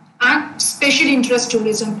staycations and special interest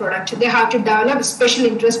tourism product. They have to develop special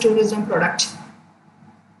interest tourism product.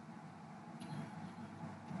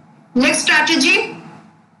 Next strategy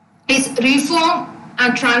is reform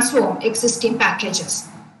and transform existing packages.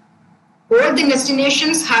 All the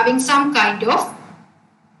destinations having some kind of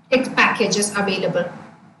packages available.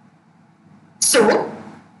 So,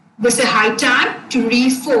 there's a high time to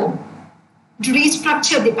reform, to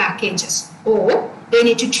restructure the packages, or they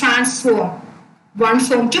need to transform one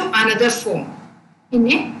form to another form.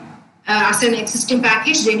 As an existing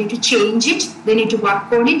package, they need to change it, they need to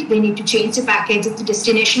work on it, they need to change the package of the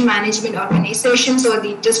destination management organizations or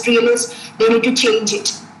the industrialists, they need to change it.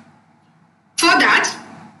 For that,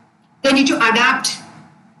 they need to adapt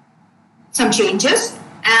some changes,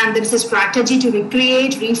 and there is a strategy to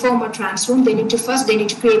recreate, reform or transform. They need to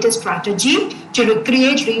create a strategy to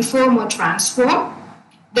recreate, reform or transform.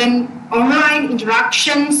 Then online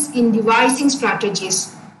interactions in devising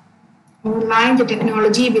strategies. Online, the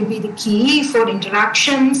technology will be the key for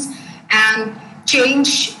interactions and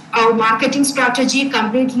change our marketing strategy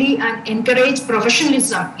completely and encourage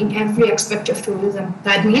professionalism in every aspect of tourism.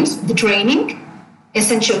 That means the training,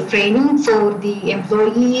 essential training for the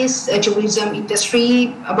employees, tourism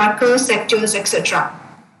industry, workers, sectors, etc.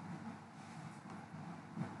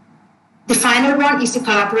 The final one is the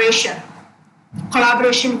collaboration.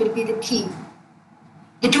 Collaboration will be the key.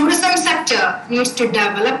 The tourism sector needs to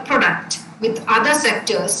develop product with other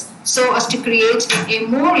sectors so as to create a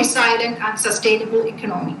more resilient and sustainable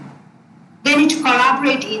economy. They need to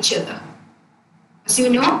collaborate each other. As you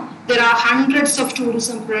know, there are hundreds of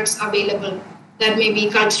tourism products available. That may be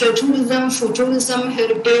cultural tourism, food tourism,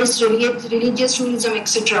 heritage, religious tourism,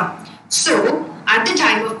 etc. So, at the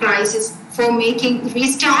time of crisis, for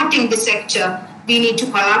restarting the sector, we need to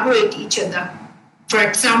collaborate each other. For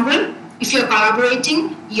example, if you're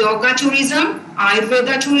collaborating yoga tourism,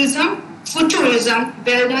 Ayurveda tourism, food tourism,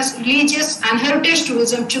 wellness, religious and heritage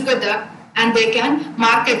tourism together, and they can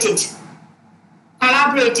market it,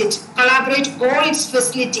 collaborate all its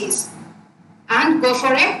facilities, and go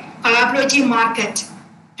for a collaborative market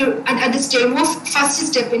at the stage of first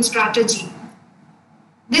step in strategy.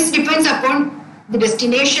 This depends upon the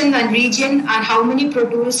destination and region and how many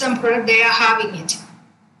tourism product they are having it.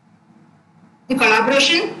 The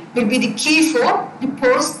collaboration will be the key for the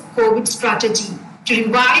post-COVID strategy to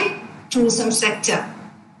revive tourism sector.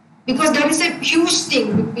 Because there is a huge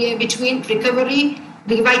thing between recovery,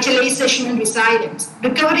 revitalization and resilience.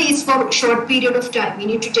 Recovery is for a short period of time. We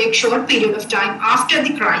need to take short period of time after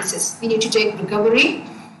the crisis. We need to take recovery,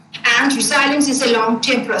 and resilience is a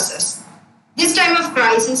long-term process. This time of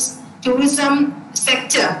crisis, tourism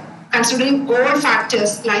sector, considering all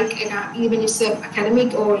factors like even if it's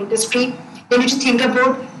academic or industry, they need to think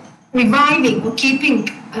about reviving or keeping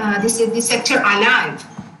this sector alive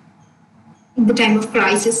in the time of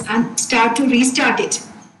crisis and start to restart it.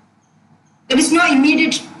 There is no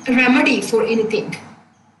immediate remedy for anything.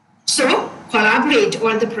 So collaborate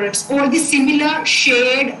all the products, all the similar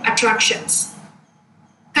shared attractions.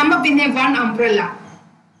 Come up in a one umbrella.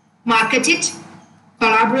 Market it,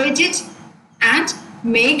 collaborate it, and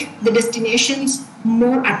make the destinations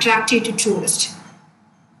more attractive to tourists.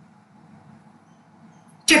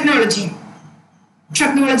 Technology.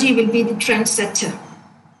 Technology will be the trendsetter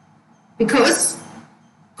because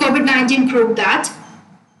COVID-19 proved that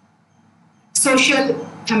social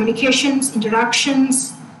communications,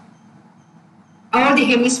 interactions, all the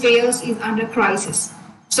hemispheres is under crisis.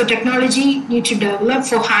 So technology needs to develop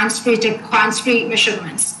for hands-free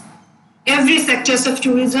measurements. Every sectors of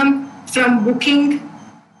tourism, from booking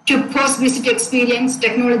to post-visit experience,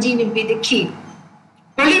 technology will be the key.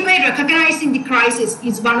 Only by recognizing the crisis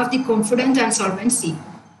is one of the confidence and solvency.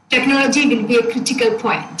 Technology will be a critical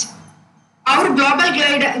point. Our global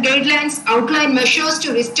guidelines outline measures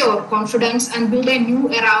to restore confidence and build a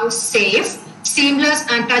new era of safe, seamless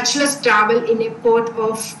and touchless travel in a post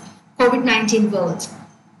of COVID-19 world.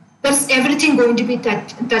 That's everything going to be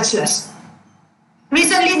touchless.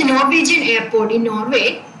 Recently, the Norwegian airport in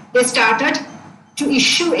Norway, they started to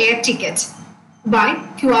issue air tickets by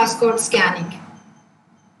QR code scanning.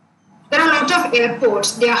 There are a lot of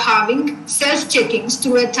airports, they are having self-checkings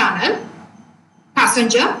through a tunnel.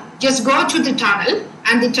 Passenger just go to the tunnel,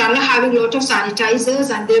 and the tunnel having a lot of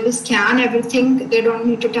sanitizers, and they will scan everything. They don't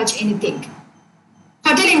need to touch anything.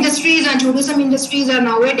 Hotel industries and tourism industries are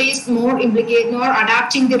nowadays more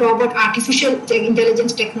adapting the artificial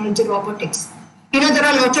intelligence technology, robotics. There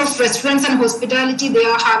are a lot of restaurants and hospitality, they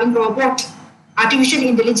are having artificial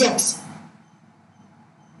intelligence.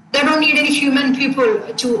 They don't need any human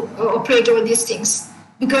people to operate all these things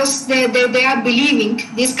because they are believing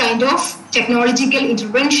this kind of technological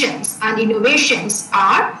interventions and innovations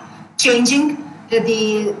are changing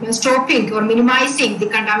stopping or minimizing the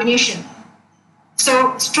contamination.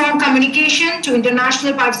 So strong communication to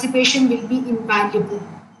international participation will be invaluable.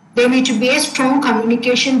 There need to be a strong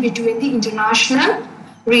communication between the international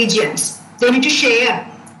regions. They need to share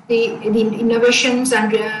the innovations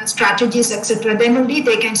and strategies, etc. Then only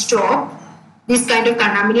they can stop this kind of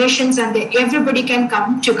contaminations, and everybody can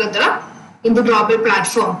come together in the global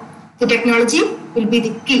platform. The technology will be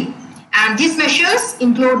the key. And these measures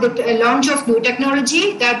include the launch of new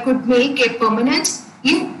technology that could make a permanent,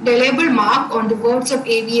 indelible mark on the worlds of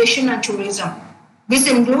aviation and tourism. This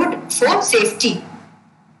includes for safety,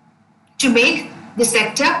 to make the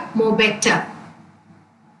sector more better.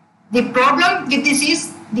 The problem with this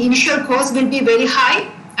is the initial cost will be very high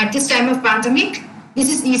at this time of pandemic. This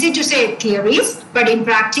is easy to say theories, but in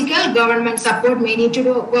practical, government support may need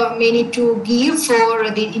to give for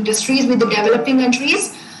the industries with the developing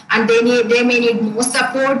countries, and they may need more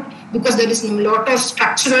support because there is a lot of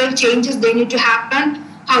structural changes they need to happen.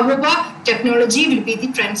 However, technology will be the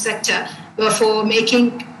trend sector for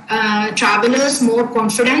making travelers more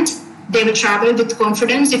confident. They will travel with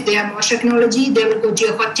confidence. If they have more technology, they will go to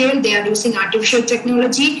a hotel. They are using artificial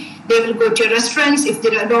technology. They will go to restaurants if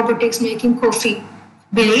there are robotics making coffee.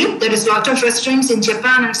 Believe there is a lot of restaurants in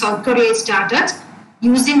Japan and South Korea started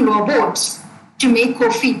using robots to make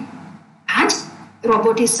coffee, and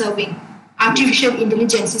robot is serving. artificial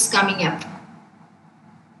intelligence is coming up.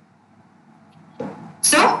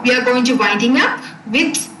 So we are going to winding up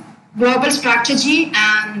with global strategy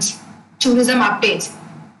and tourism updates.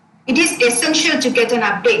 It is essential to get an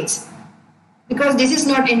update because this is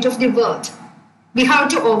not end of the world. We have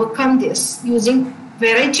to overcome this using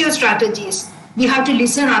variety of strategies. We have to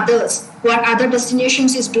listen others, what other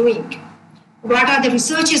destinations is doing, what are the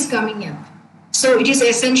researches coming up. So it is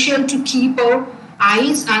essential to keep our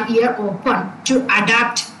eyes and ear open to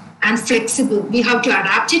adapt and flexible. We have to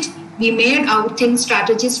adapt it. We made our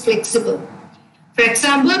strategies flexible. For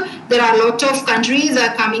example, there are a lot of countries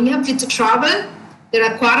that are coming up with travel. There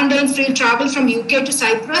are quarantine-free travel from UK to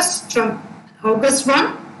Cyprus from August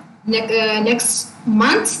 1. Next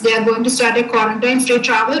month, they are going to start a quarantine-free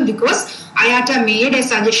travel because IATA made a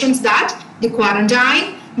suggestions that the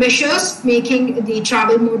quarantine measures making the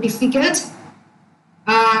travel more difficult.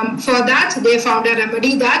 For that, they found a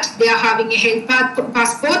remedy that they are having a health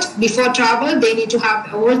passport before travel. They need to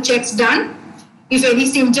have all checks done. If any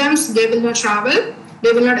symptoms, they will not travel.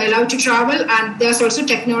 They will not allow to travel, and there's also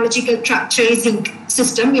technological tracing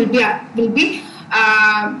system will be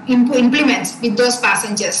implement with those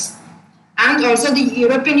passengers. And also the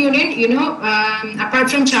European Union, apart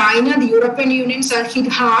from China, the European unions are hit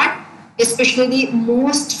hard, especially the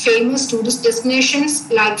most famous tourist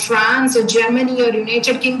destinations like France or Germany or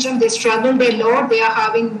United Kingdom. They struggled a lot. They are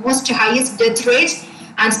having most highest death rates,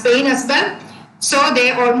 and Spain as well. So they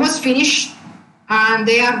almost finished, and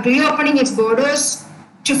they are reopening its borders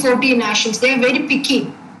to 14 nations. They are very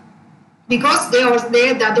picky because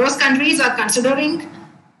those countries are considering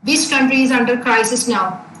which country is under crisis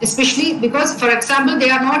now, especially because, for example,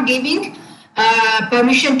 they are not giving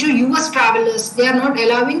permission to US travelers. They are not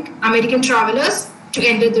allowing American travelers to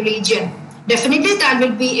enter the region. Definitely that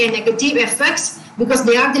will be a negative effect because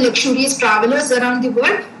they are the luxurious travelers around the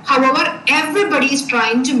world. However, everybody is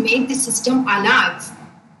trying to make the system alive.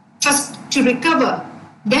 First to recover,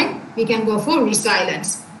 then we can go for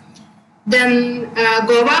resilience. Then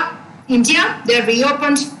Goa, India, they are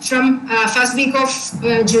reopened from first week of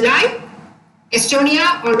July.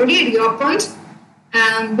 Estonia already reopened,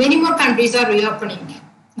 and many more countries are reopening.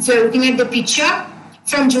 If you are looking at the picture,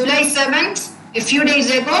 from July 7th, a few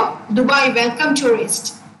days ago, Dubai welcomed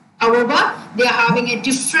tourists. However, they are having a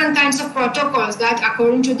different kinds of protocols that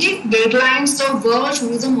according to the guidelines of World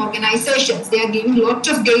Tourism Organizations, they are giving lots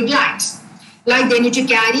of guidelines. Like they need to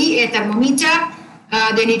carry a thermometer,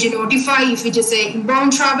 they need to notify if it is a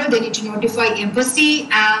inbound travel, they need to notify embassy,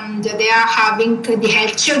 and they are having the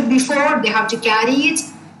health check before, they have to carry it.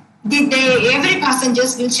 Every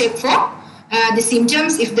passengers will check for the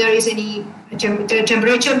symptoms. If there is any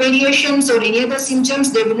temperature variations or any other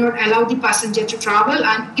symptoms, they will not allow the passenger to travel.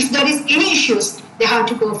 And if there is any issues, they have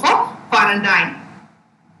to go for quarantine.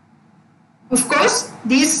 Of course,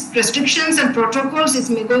 these restrictions and protocols is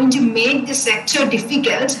going to make the sector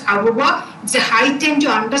difficult. However, it's a high time to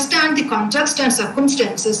understand the context and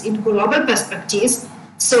circumstances in global perspectives.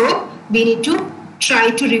 So we need to try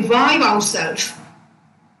to revive ourselves,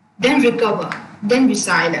 then recover, then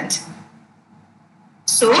resilient.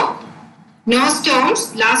 So, no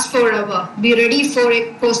storms last forever. Be ready for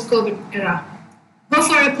a post-COVID era. Go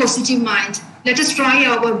for a positive mind. Let us try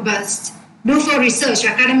our best. Do for research,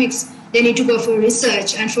 academics. They need to go for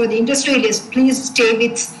research, and for the industrialists, please stay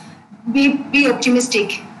with, be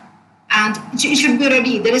optimistic, and it should be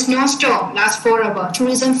ready. There is no storm last forever.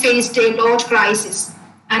 Tourism faced a large crisis,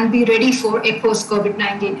 and be ready for a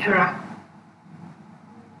post-COVID-19 era.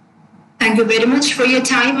 Thank you very much for your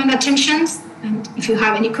time and attention. And if you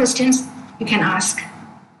have any questions, you can ask.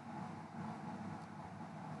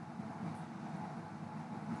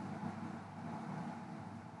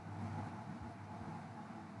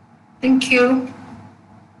 Thank you.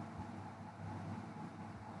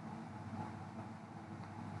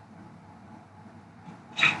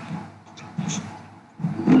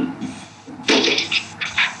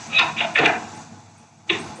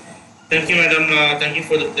 Thank you, madam. Thank you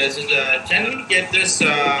for the classes. Can we get this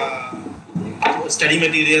study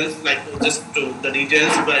materials, like just to the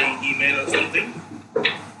details by email or something?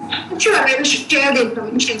 Sure, I will share the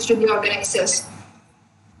information to the organizers.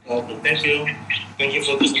 Okay, thank you. Thank you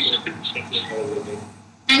for this. Thank you.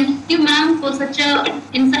 Thank you, ma'am, for such a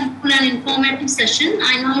insightful and informative session.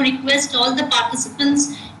 I now request all the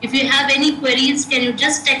participants, if you have any queries, can you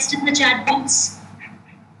just text in the chat box?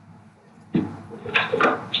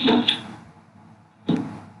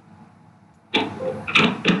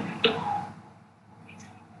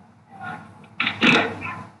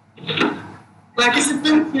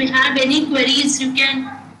 Participants, if you have any queries, you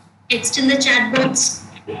can text in the chat box.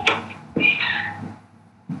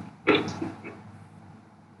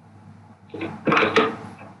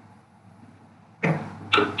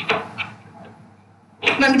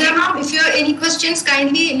 questions,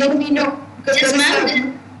 kindly let me know. Yes,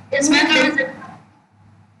 ma'am. Yes, ma'am.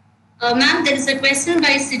 Ma'am, there is a question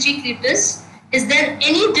by Siji Cletus. Is there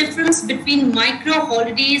any difference between micro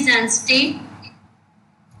holidays and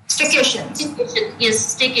Staycations.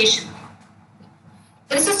 Yes, staycation.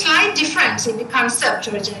 There is a slight difference in the concept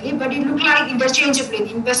originally, but it look like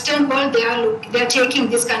interchangeably. In Western world, they are taking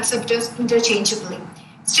this concept as interchangeably.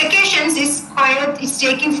 Staycations is quiet. It's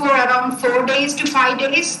taking for around 4 days to 5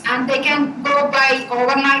 days, and they can go by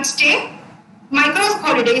overnight stay. Micro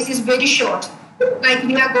holidays is very short. Like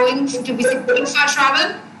we are going to visit for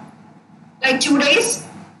travel, like 2 days,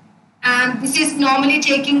 and this is normally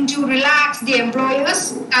taking to relax the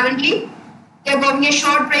employers. Currently, they are going a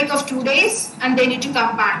short break of 2 days, and they need to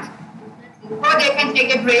come back, or they can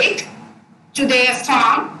take a break to their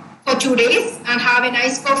farm for 2 days and have a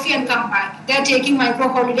nice coffee and come back. They are taking micro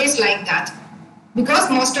holidays like that because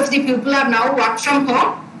most of the people are now work from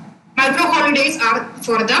home. Micro holidays are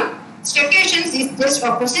for them. Staycations is just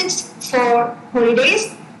opposite for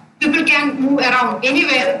holidays. People can move around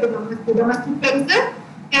anywhere. The domestic places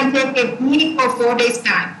can take a week or 4 days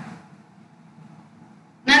time.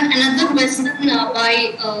 Ma'am, another question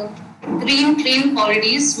by Green Claim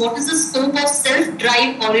Holidays. What is the scope of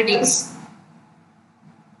self-drive holidays?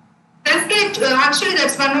 Actually,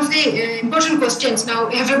 that's one of the important questions. Now,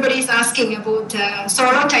 everybody is asking about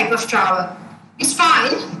solo type of travel. It's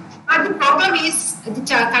fine, but the problem is the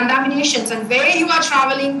contaminations and where you are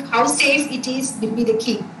traveling, how safe it is will be the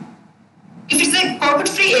key. If it's a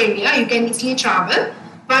COVID-free area, you can easily travel,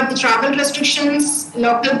 but the travel restrictions,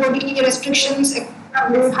 local body restrictions,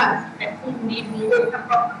 will have.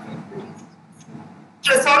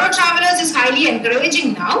 So solo travelers is highly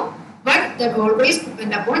encouraging now, but that always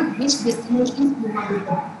depend upon which destinations you want to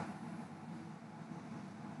go.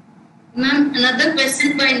 Ma'am, another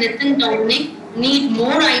question by Nitin Dominic. Need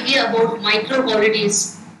more idea about micro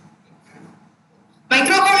holidays.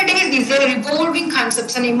 Micro holidays is a revolving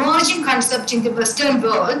concept, an emerging concept in the Western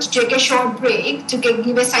world to take a short break, to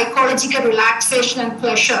give a psychological relaxation and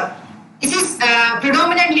pleasure. This is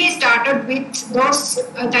predominantly started with those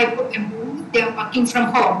type of employees. They are working from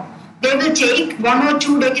home. They will take 1 or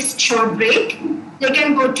 2 days short break. They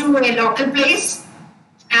can go to a local place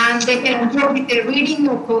and they can enjoy with their reading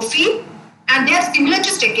or coffee. And they are similar to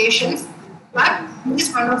staycations, but this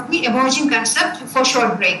is one of the emerging concepts for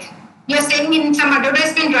short break. You are saying in some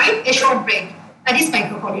advertisement, right? A short break. That is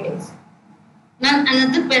micro holidays. Ma'am,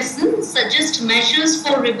 another question. Suggest measures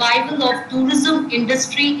for revival of tourism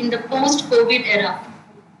industry in the post-COVID era.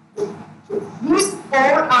 These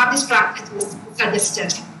all are the strategies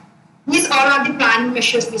suggested. These all are the planning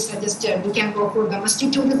measures we suggested. We can go for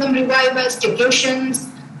domestic tourism revival, staycations,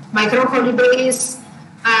 micro holidays,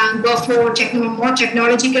 and go for more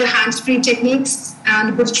technological hands-free techniques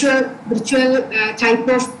and virtual type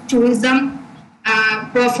of tourism.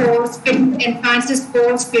 Go for enhances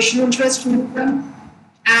for special interest tourism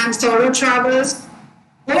and solo travels.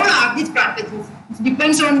 All are the strategies. It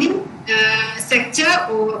depends on the sector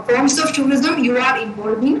or forms of tourism you are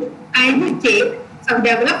involved in. I will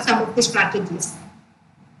develop some of the strategies.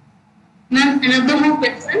 Ma'am, another more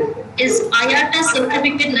question. Is IATA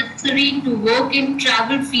certificate necessary to work in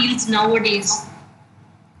travel fields nowadays?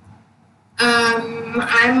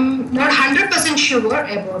 I'm not 100% sure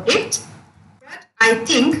about it, but I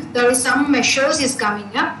think there is some measures is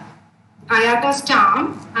coming up. IATA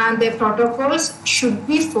stamp and their protocols should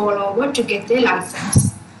be followed to get their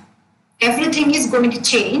license. Everything is going to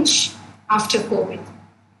change after COVID.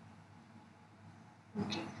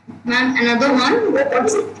 Ma'am, another one.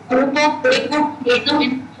 What's the scope of ecotourism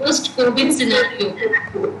in post-COVID scenario?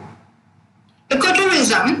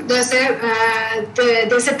 Ecotourism,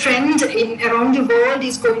 there's a trend around the world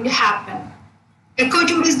is going to happen.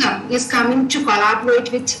 Ecotourism is coming to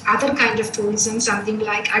collaborate with other kind of tourism, something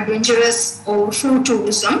like adventurous or food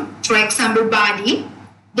tourism. For example, Bali,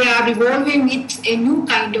 they are revolving with a new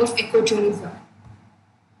kind of ecotourism.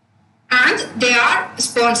 And they are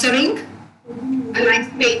sponsoring, like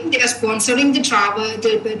Spain, they are sponsoring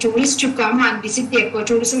the tourists to come and visit the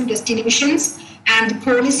ecotourism destinations, and the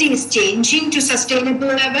policy is changing to sustainable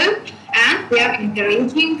level, and they are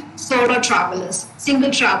encouraging solo travelers,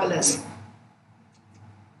 single travelers.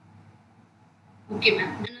 Okay,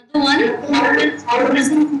 ma'am. Another one. How is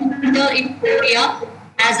tourism sector in Korea?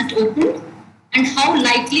 Has it opened? And how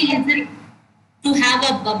likely is it to have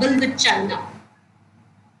a bubble with China?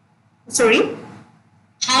 Sorry?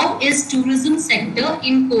 How is tourism sector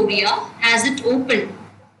in Korea? Has it opened?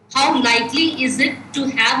 How likely is it to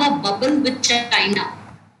have a bubble with China?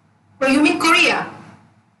 Oh, you mean Korea?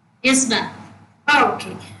 Yes, ma'am. Oh,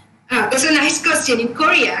 okay. That's a nice question. In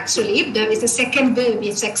Korea, actually, there is a second wave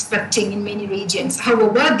is expecting in many regions.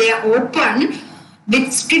 However, they are open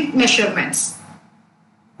with strict measurements.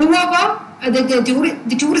 However,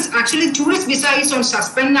 the tourist visa is on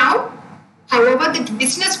suspend now. However, the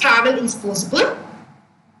business travel is possible.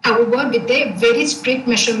 However, with a very strict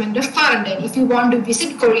measurement of quarantine. If you want to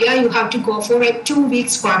visit Korea, you have to go for a 2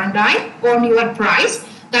 weeks quarantine on your price.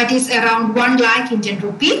 That is around 1 lakh Indian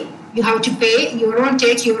rupee. You have to pay your own,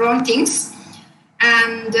 take your own things.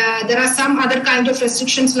 And there are some other kind of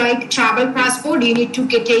restrictions like travel passport. You need to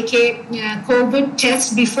take a COVID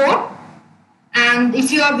test before. And if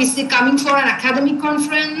you are coming for an academic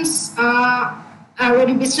conference or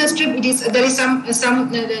a business trip, there is some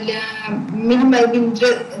minimal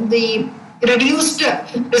the reduced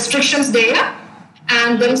restrictions there,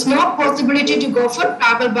 and there is no possibility to go for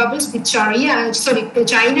travel bubbles with China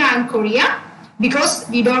and Korea, because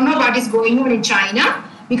we don't know what is going on in China,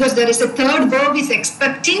 because there is a third wave is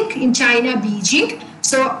expecting in China, Beijing.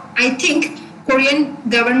 So I think Korean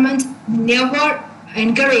government never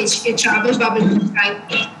encourage a travel bubble in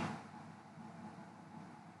China.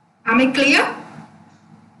 Am I clear?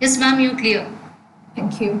 Yes, ma'am, you're clear.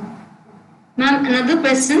 Thank you. Ma'am, another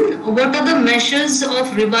question. What are the measures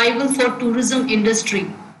of revival for tourism industry?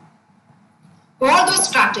 All those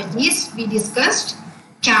strategies we discussed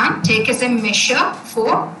can take as a measure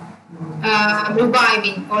for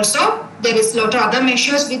reviving. Also, there is a lot of other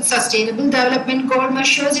measures with sustainable development goal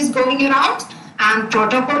measures is going around, and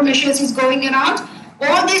protocol measures is going around.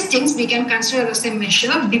 All these things we can consider as a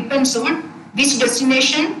measure, depends on which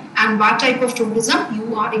destination and what type of tourism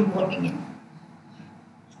you are involving in.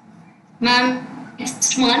 Ma'am,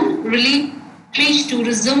 next one, religious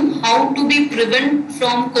tourism, how to be prevent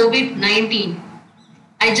from COVID-19.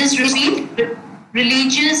 I just repeat,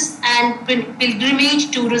 religious and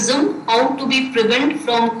pilgrimage tourism, how to be prevent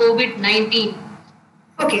from COVID-19.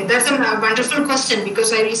 Okay, that's a wonderful question,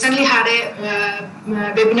 because I recently had a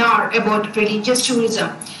webinar about religious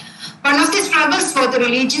tourism. One of the struggles for the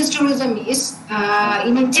religious tourism is,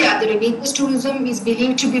 in India, the religious tourism is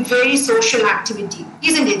believed to be very social activity,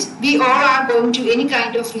 isn't it? We all are going to any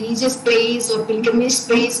kind of religious place or pilgrimage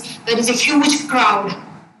place. There is a huge crowd.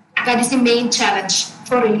 That is the main challenge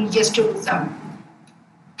for religious tourism.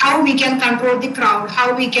 How we can control the crowd,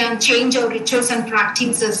 how we can change our rituals and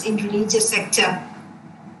practices in religious sector.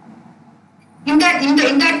 In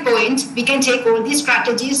that point, we can take all these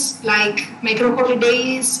strategies like micro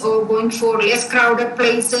holidays, or going for less crowded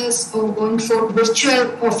places, or going for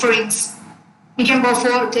virtual offerings. We can go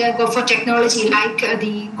for technology like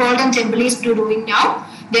the Golden Temple is doing now.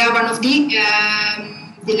 They are one of the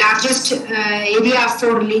largest area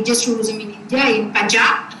for religious tourism in India, in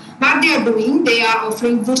Punjab. What they are doing, they are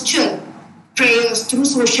offering virtual prayers through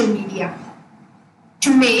social media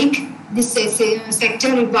to make this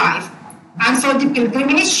sector revive. And for the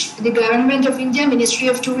pilgrimage, the government of India, Ministry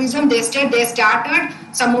of Tourism, they started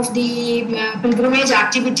some of the pilgrimage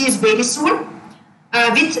activities very soon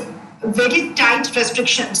with very tight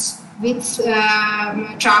restrictions, with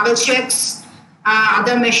travel checks,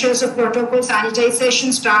 other measures of protocol,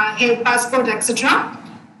 sanitization, health passport, etc.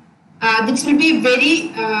 This will be a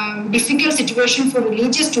very difficult situation for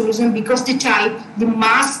religious tourism, because the type, the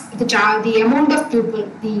mass, the amount of people,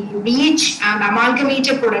 the reach and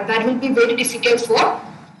amalgamated product, that will be very difficult for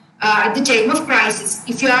at the time of crisis.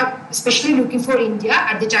 If you are especially looking for India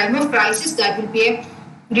at the time of crisis, that will be a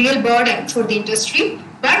real burden for the industry.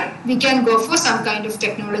 But we can go for some kind of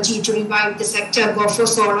technology to revive the sector, go for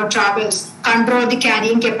solo travels, control the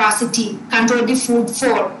carrying capacity, control the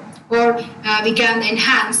footfall, or we can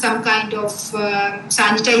enhance some kind of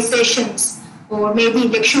sanitizations, or maybe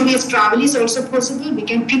luxurious travel is also possible. We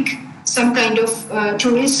can pick some kind of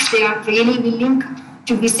tourists, they are really willing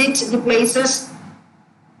to visit the places.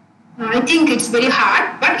 I think it's very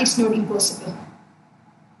hard, but it's not impossible.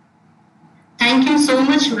 Thank you so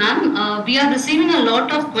much, ma'am. We are receiving a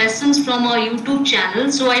lot of questions from our YouTube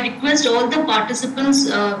channel. So I request all the participants,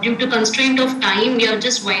 due to constraint of time, we are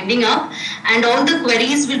just winding up, and all the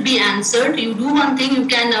queries will be answered. You do one thing, you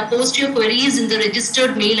can post your queries in the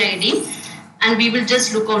registered mail ID, and we will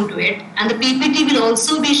just look onto it. And the PPT will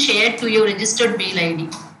also be shared to your registered mail ID.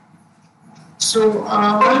 So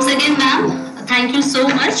once again, ma'am, thank you so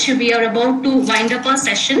much. We are about to wind up our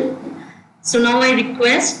session. So now I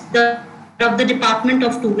request of the Department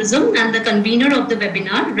of Tourism and the convener of the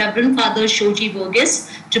webinar, Reverend Father Shoji Burgess,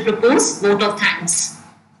 to propose vote of thanks.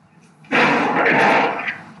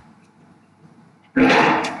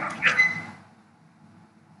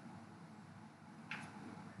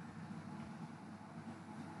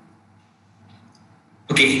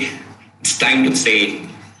 Okay, it's time to say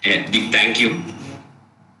a big thank you.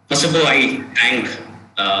 First of all, I thank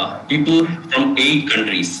people from 8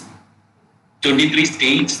 countries, 23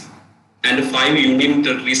 states, and 5 union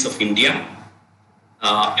territories of India.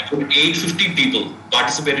 About 850 people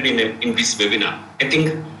participated in this webinar. I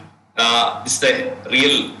think this is a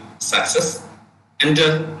real success. And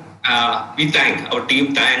our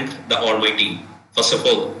team thank the Almighty, first of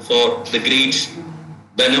all, for the great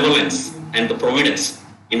benevolence and the providence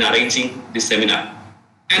in arranging this seminar.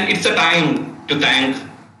 And it's a time to thank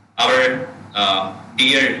our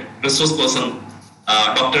dear resource person,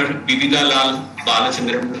 Dr. Bipithalal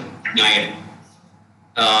Nair.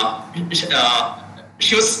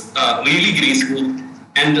 She was really graceful,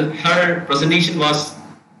 and her presentation was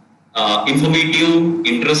informative,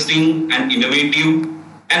 interesting, and innovative.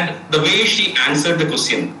 And the way she answered the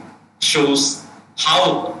question shows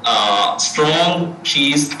how strong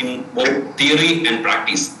she is in both theory and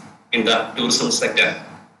practice in the tourism sector.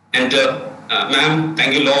 And ma'am,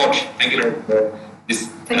 thank you, Lord. Thank you, Lord, for this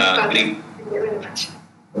great. Thank you very much.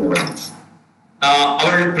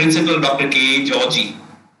 Our principal, Dr. K. Georgie,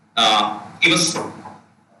 he was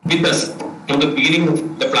with us from the beginning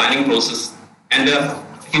of the planning process, and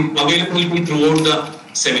his availability throughout the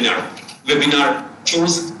webinar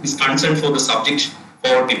shows his concern for the subject,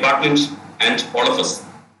 for department, and all of us.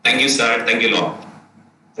 Thank you, sir. Thank you, Lord.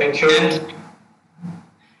 Thank you.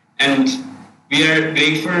 And we are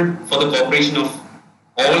grateful for the cooperation of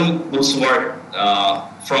all those who are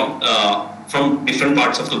from different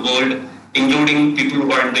parts of the world, including people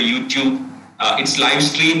who are in the YouTube. It's live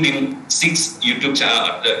streamed in 6 YouTube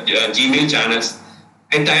Gmail channels.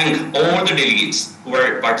 I thank all the delegates who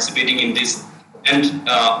are participating in this. And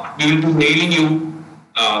we will be mailing you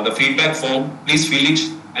the feedback form. Please fill it,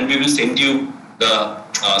 and we will send you the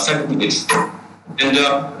certificates. And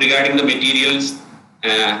regarding the materials,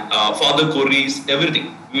 further queries,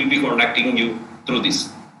 everything, we will be contacting you through this.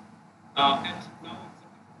 And now,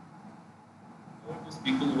 all those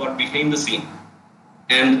people who are behind the scene.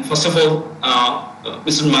 And first of all,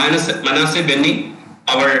 Mr. Manasseh Benny,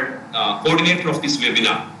 our coordinator of this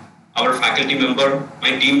webinar, our faculty member,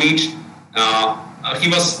 my teammate, he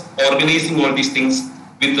was organizing all these things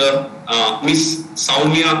with Miss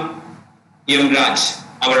Saumya M. Raj,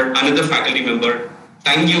 our another faculty member.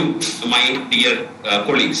 Thank you, my dear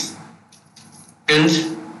colleagues. And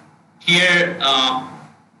here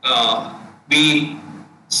we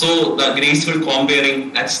saw the graceful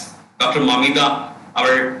comparing. That's Dr. Mamita,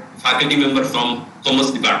 our faculty member from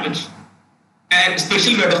Commerce Department. And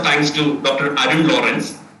special word of thanks to Dr. Arun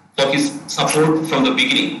Lawrence for his support from the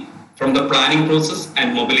beginning, from the planning process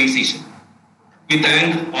and mobilization. We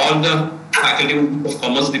thank all the faculty of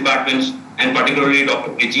Commerce Department, and particularly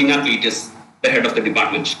Dr. Regina Cletus, the head of the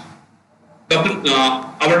department.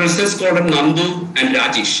 Our research scholar Nandu and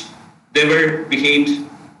Rajesh, they were behind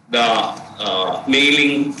the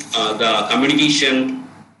mailing, the communication,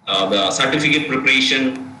 the certificate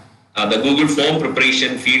preparation, the Google form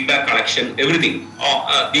preparation, feedback collection, everything.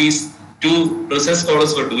 These 2 research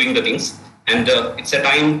scholars were doing the things, and it's a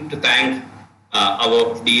time to thank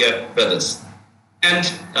our dear brothers. And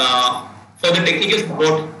for the technical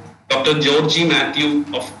support, Dr. Georgie Matthew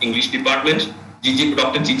of English Department,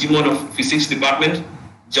 Dr. Gigimon of Physics Department,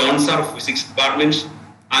 John Sir of Physics Department,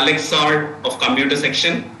 Alex Sir of Computer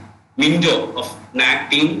Section, Mindo of NAC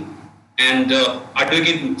team, and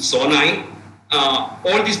Advocate Sonai.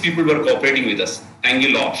 All these people were cooperating with us. Thank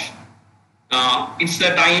you, Lord. It's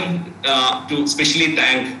the time to especially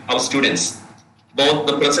thank our students, both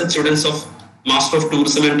the present students of Master of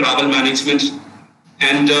Tourism and Travel Management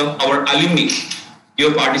and our alumni.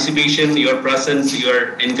 Your participation, your presence,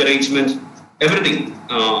 your encouragement, everything,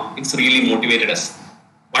 it's really motivated us.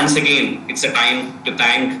 Once again, it's a time to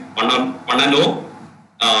thank one and all.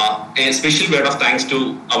 A special word of thanks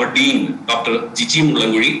to our Dean, Dr. Gigi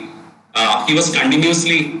Mulanguri. He was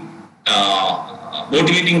continuously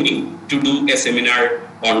motivating me to do a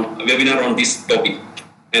webinar on this topic.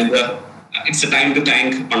 And it's a time to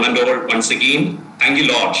thank one and all once again. Thank you,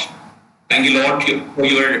 Lord. Thank you, Lord, for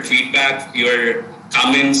your feedback, your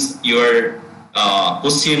comments, your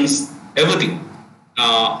questions, everything.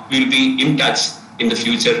 We'll be in touch in the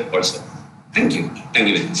future also. Thank you. Thank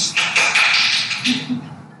you very much.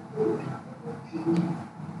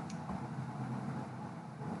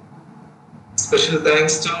 Special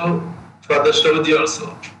thanks to Father Shravati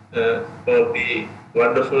also for the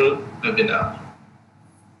wonderful webinar.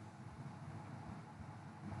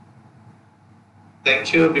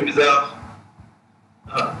 Thank you, Bipithalal.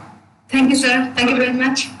 Thank you, sir. Thank you very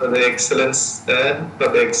much. For the excellence and for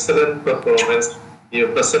the excellent performance. You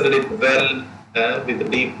presented it well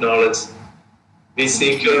with deep knowledge. We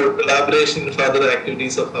seek your collaboration in further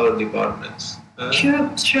activities of our departments.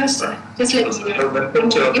 Sure, sir. Just let me know. Welcome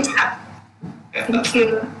to our- Thank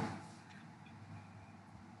you.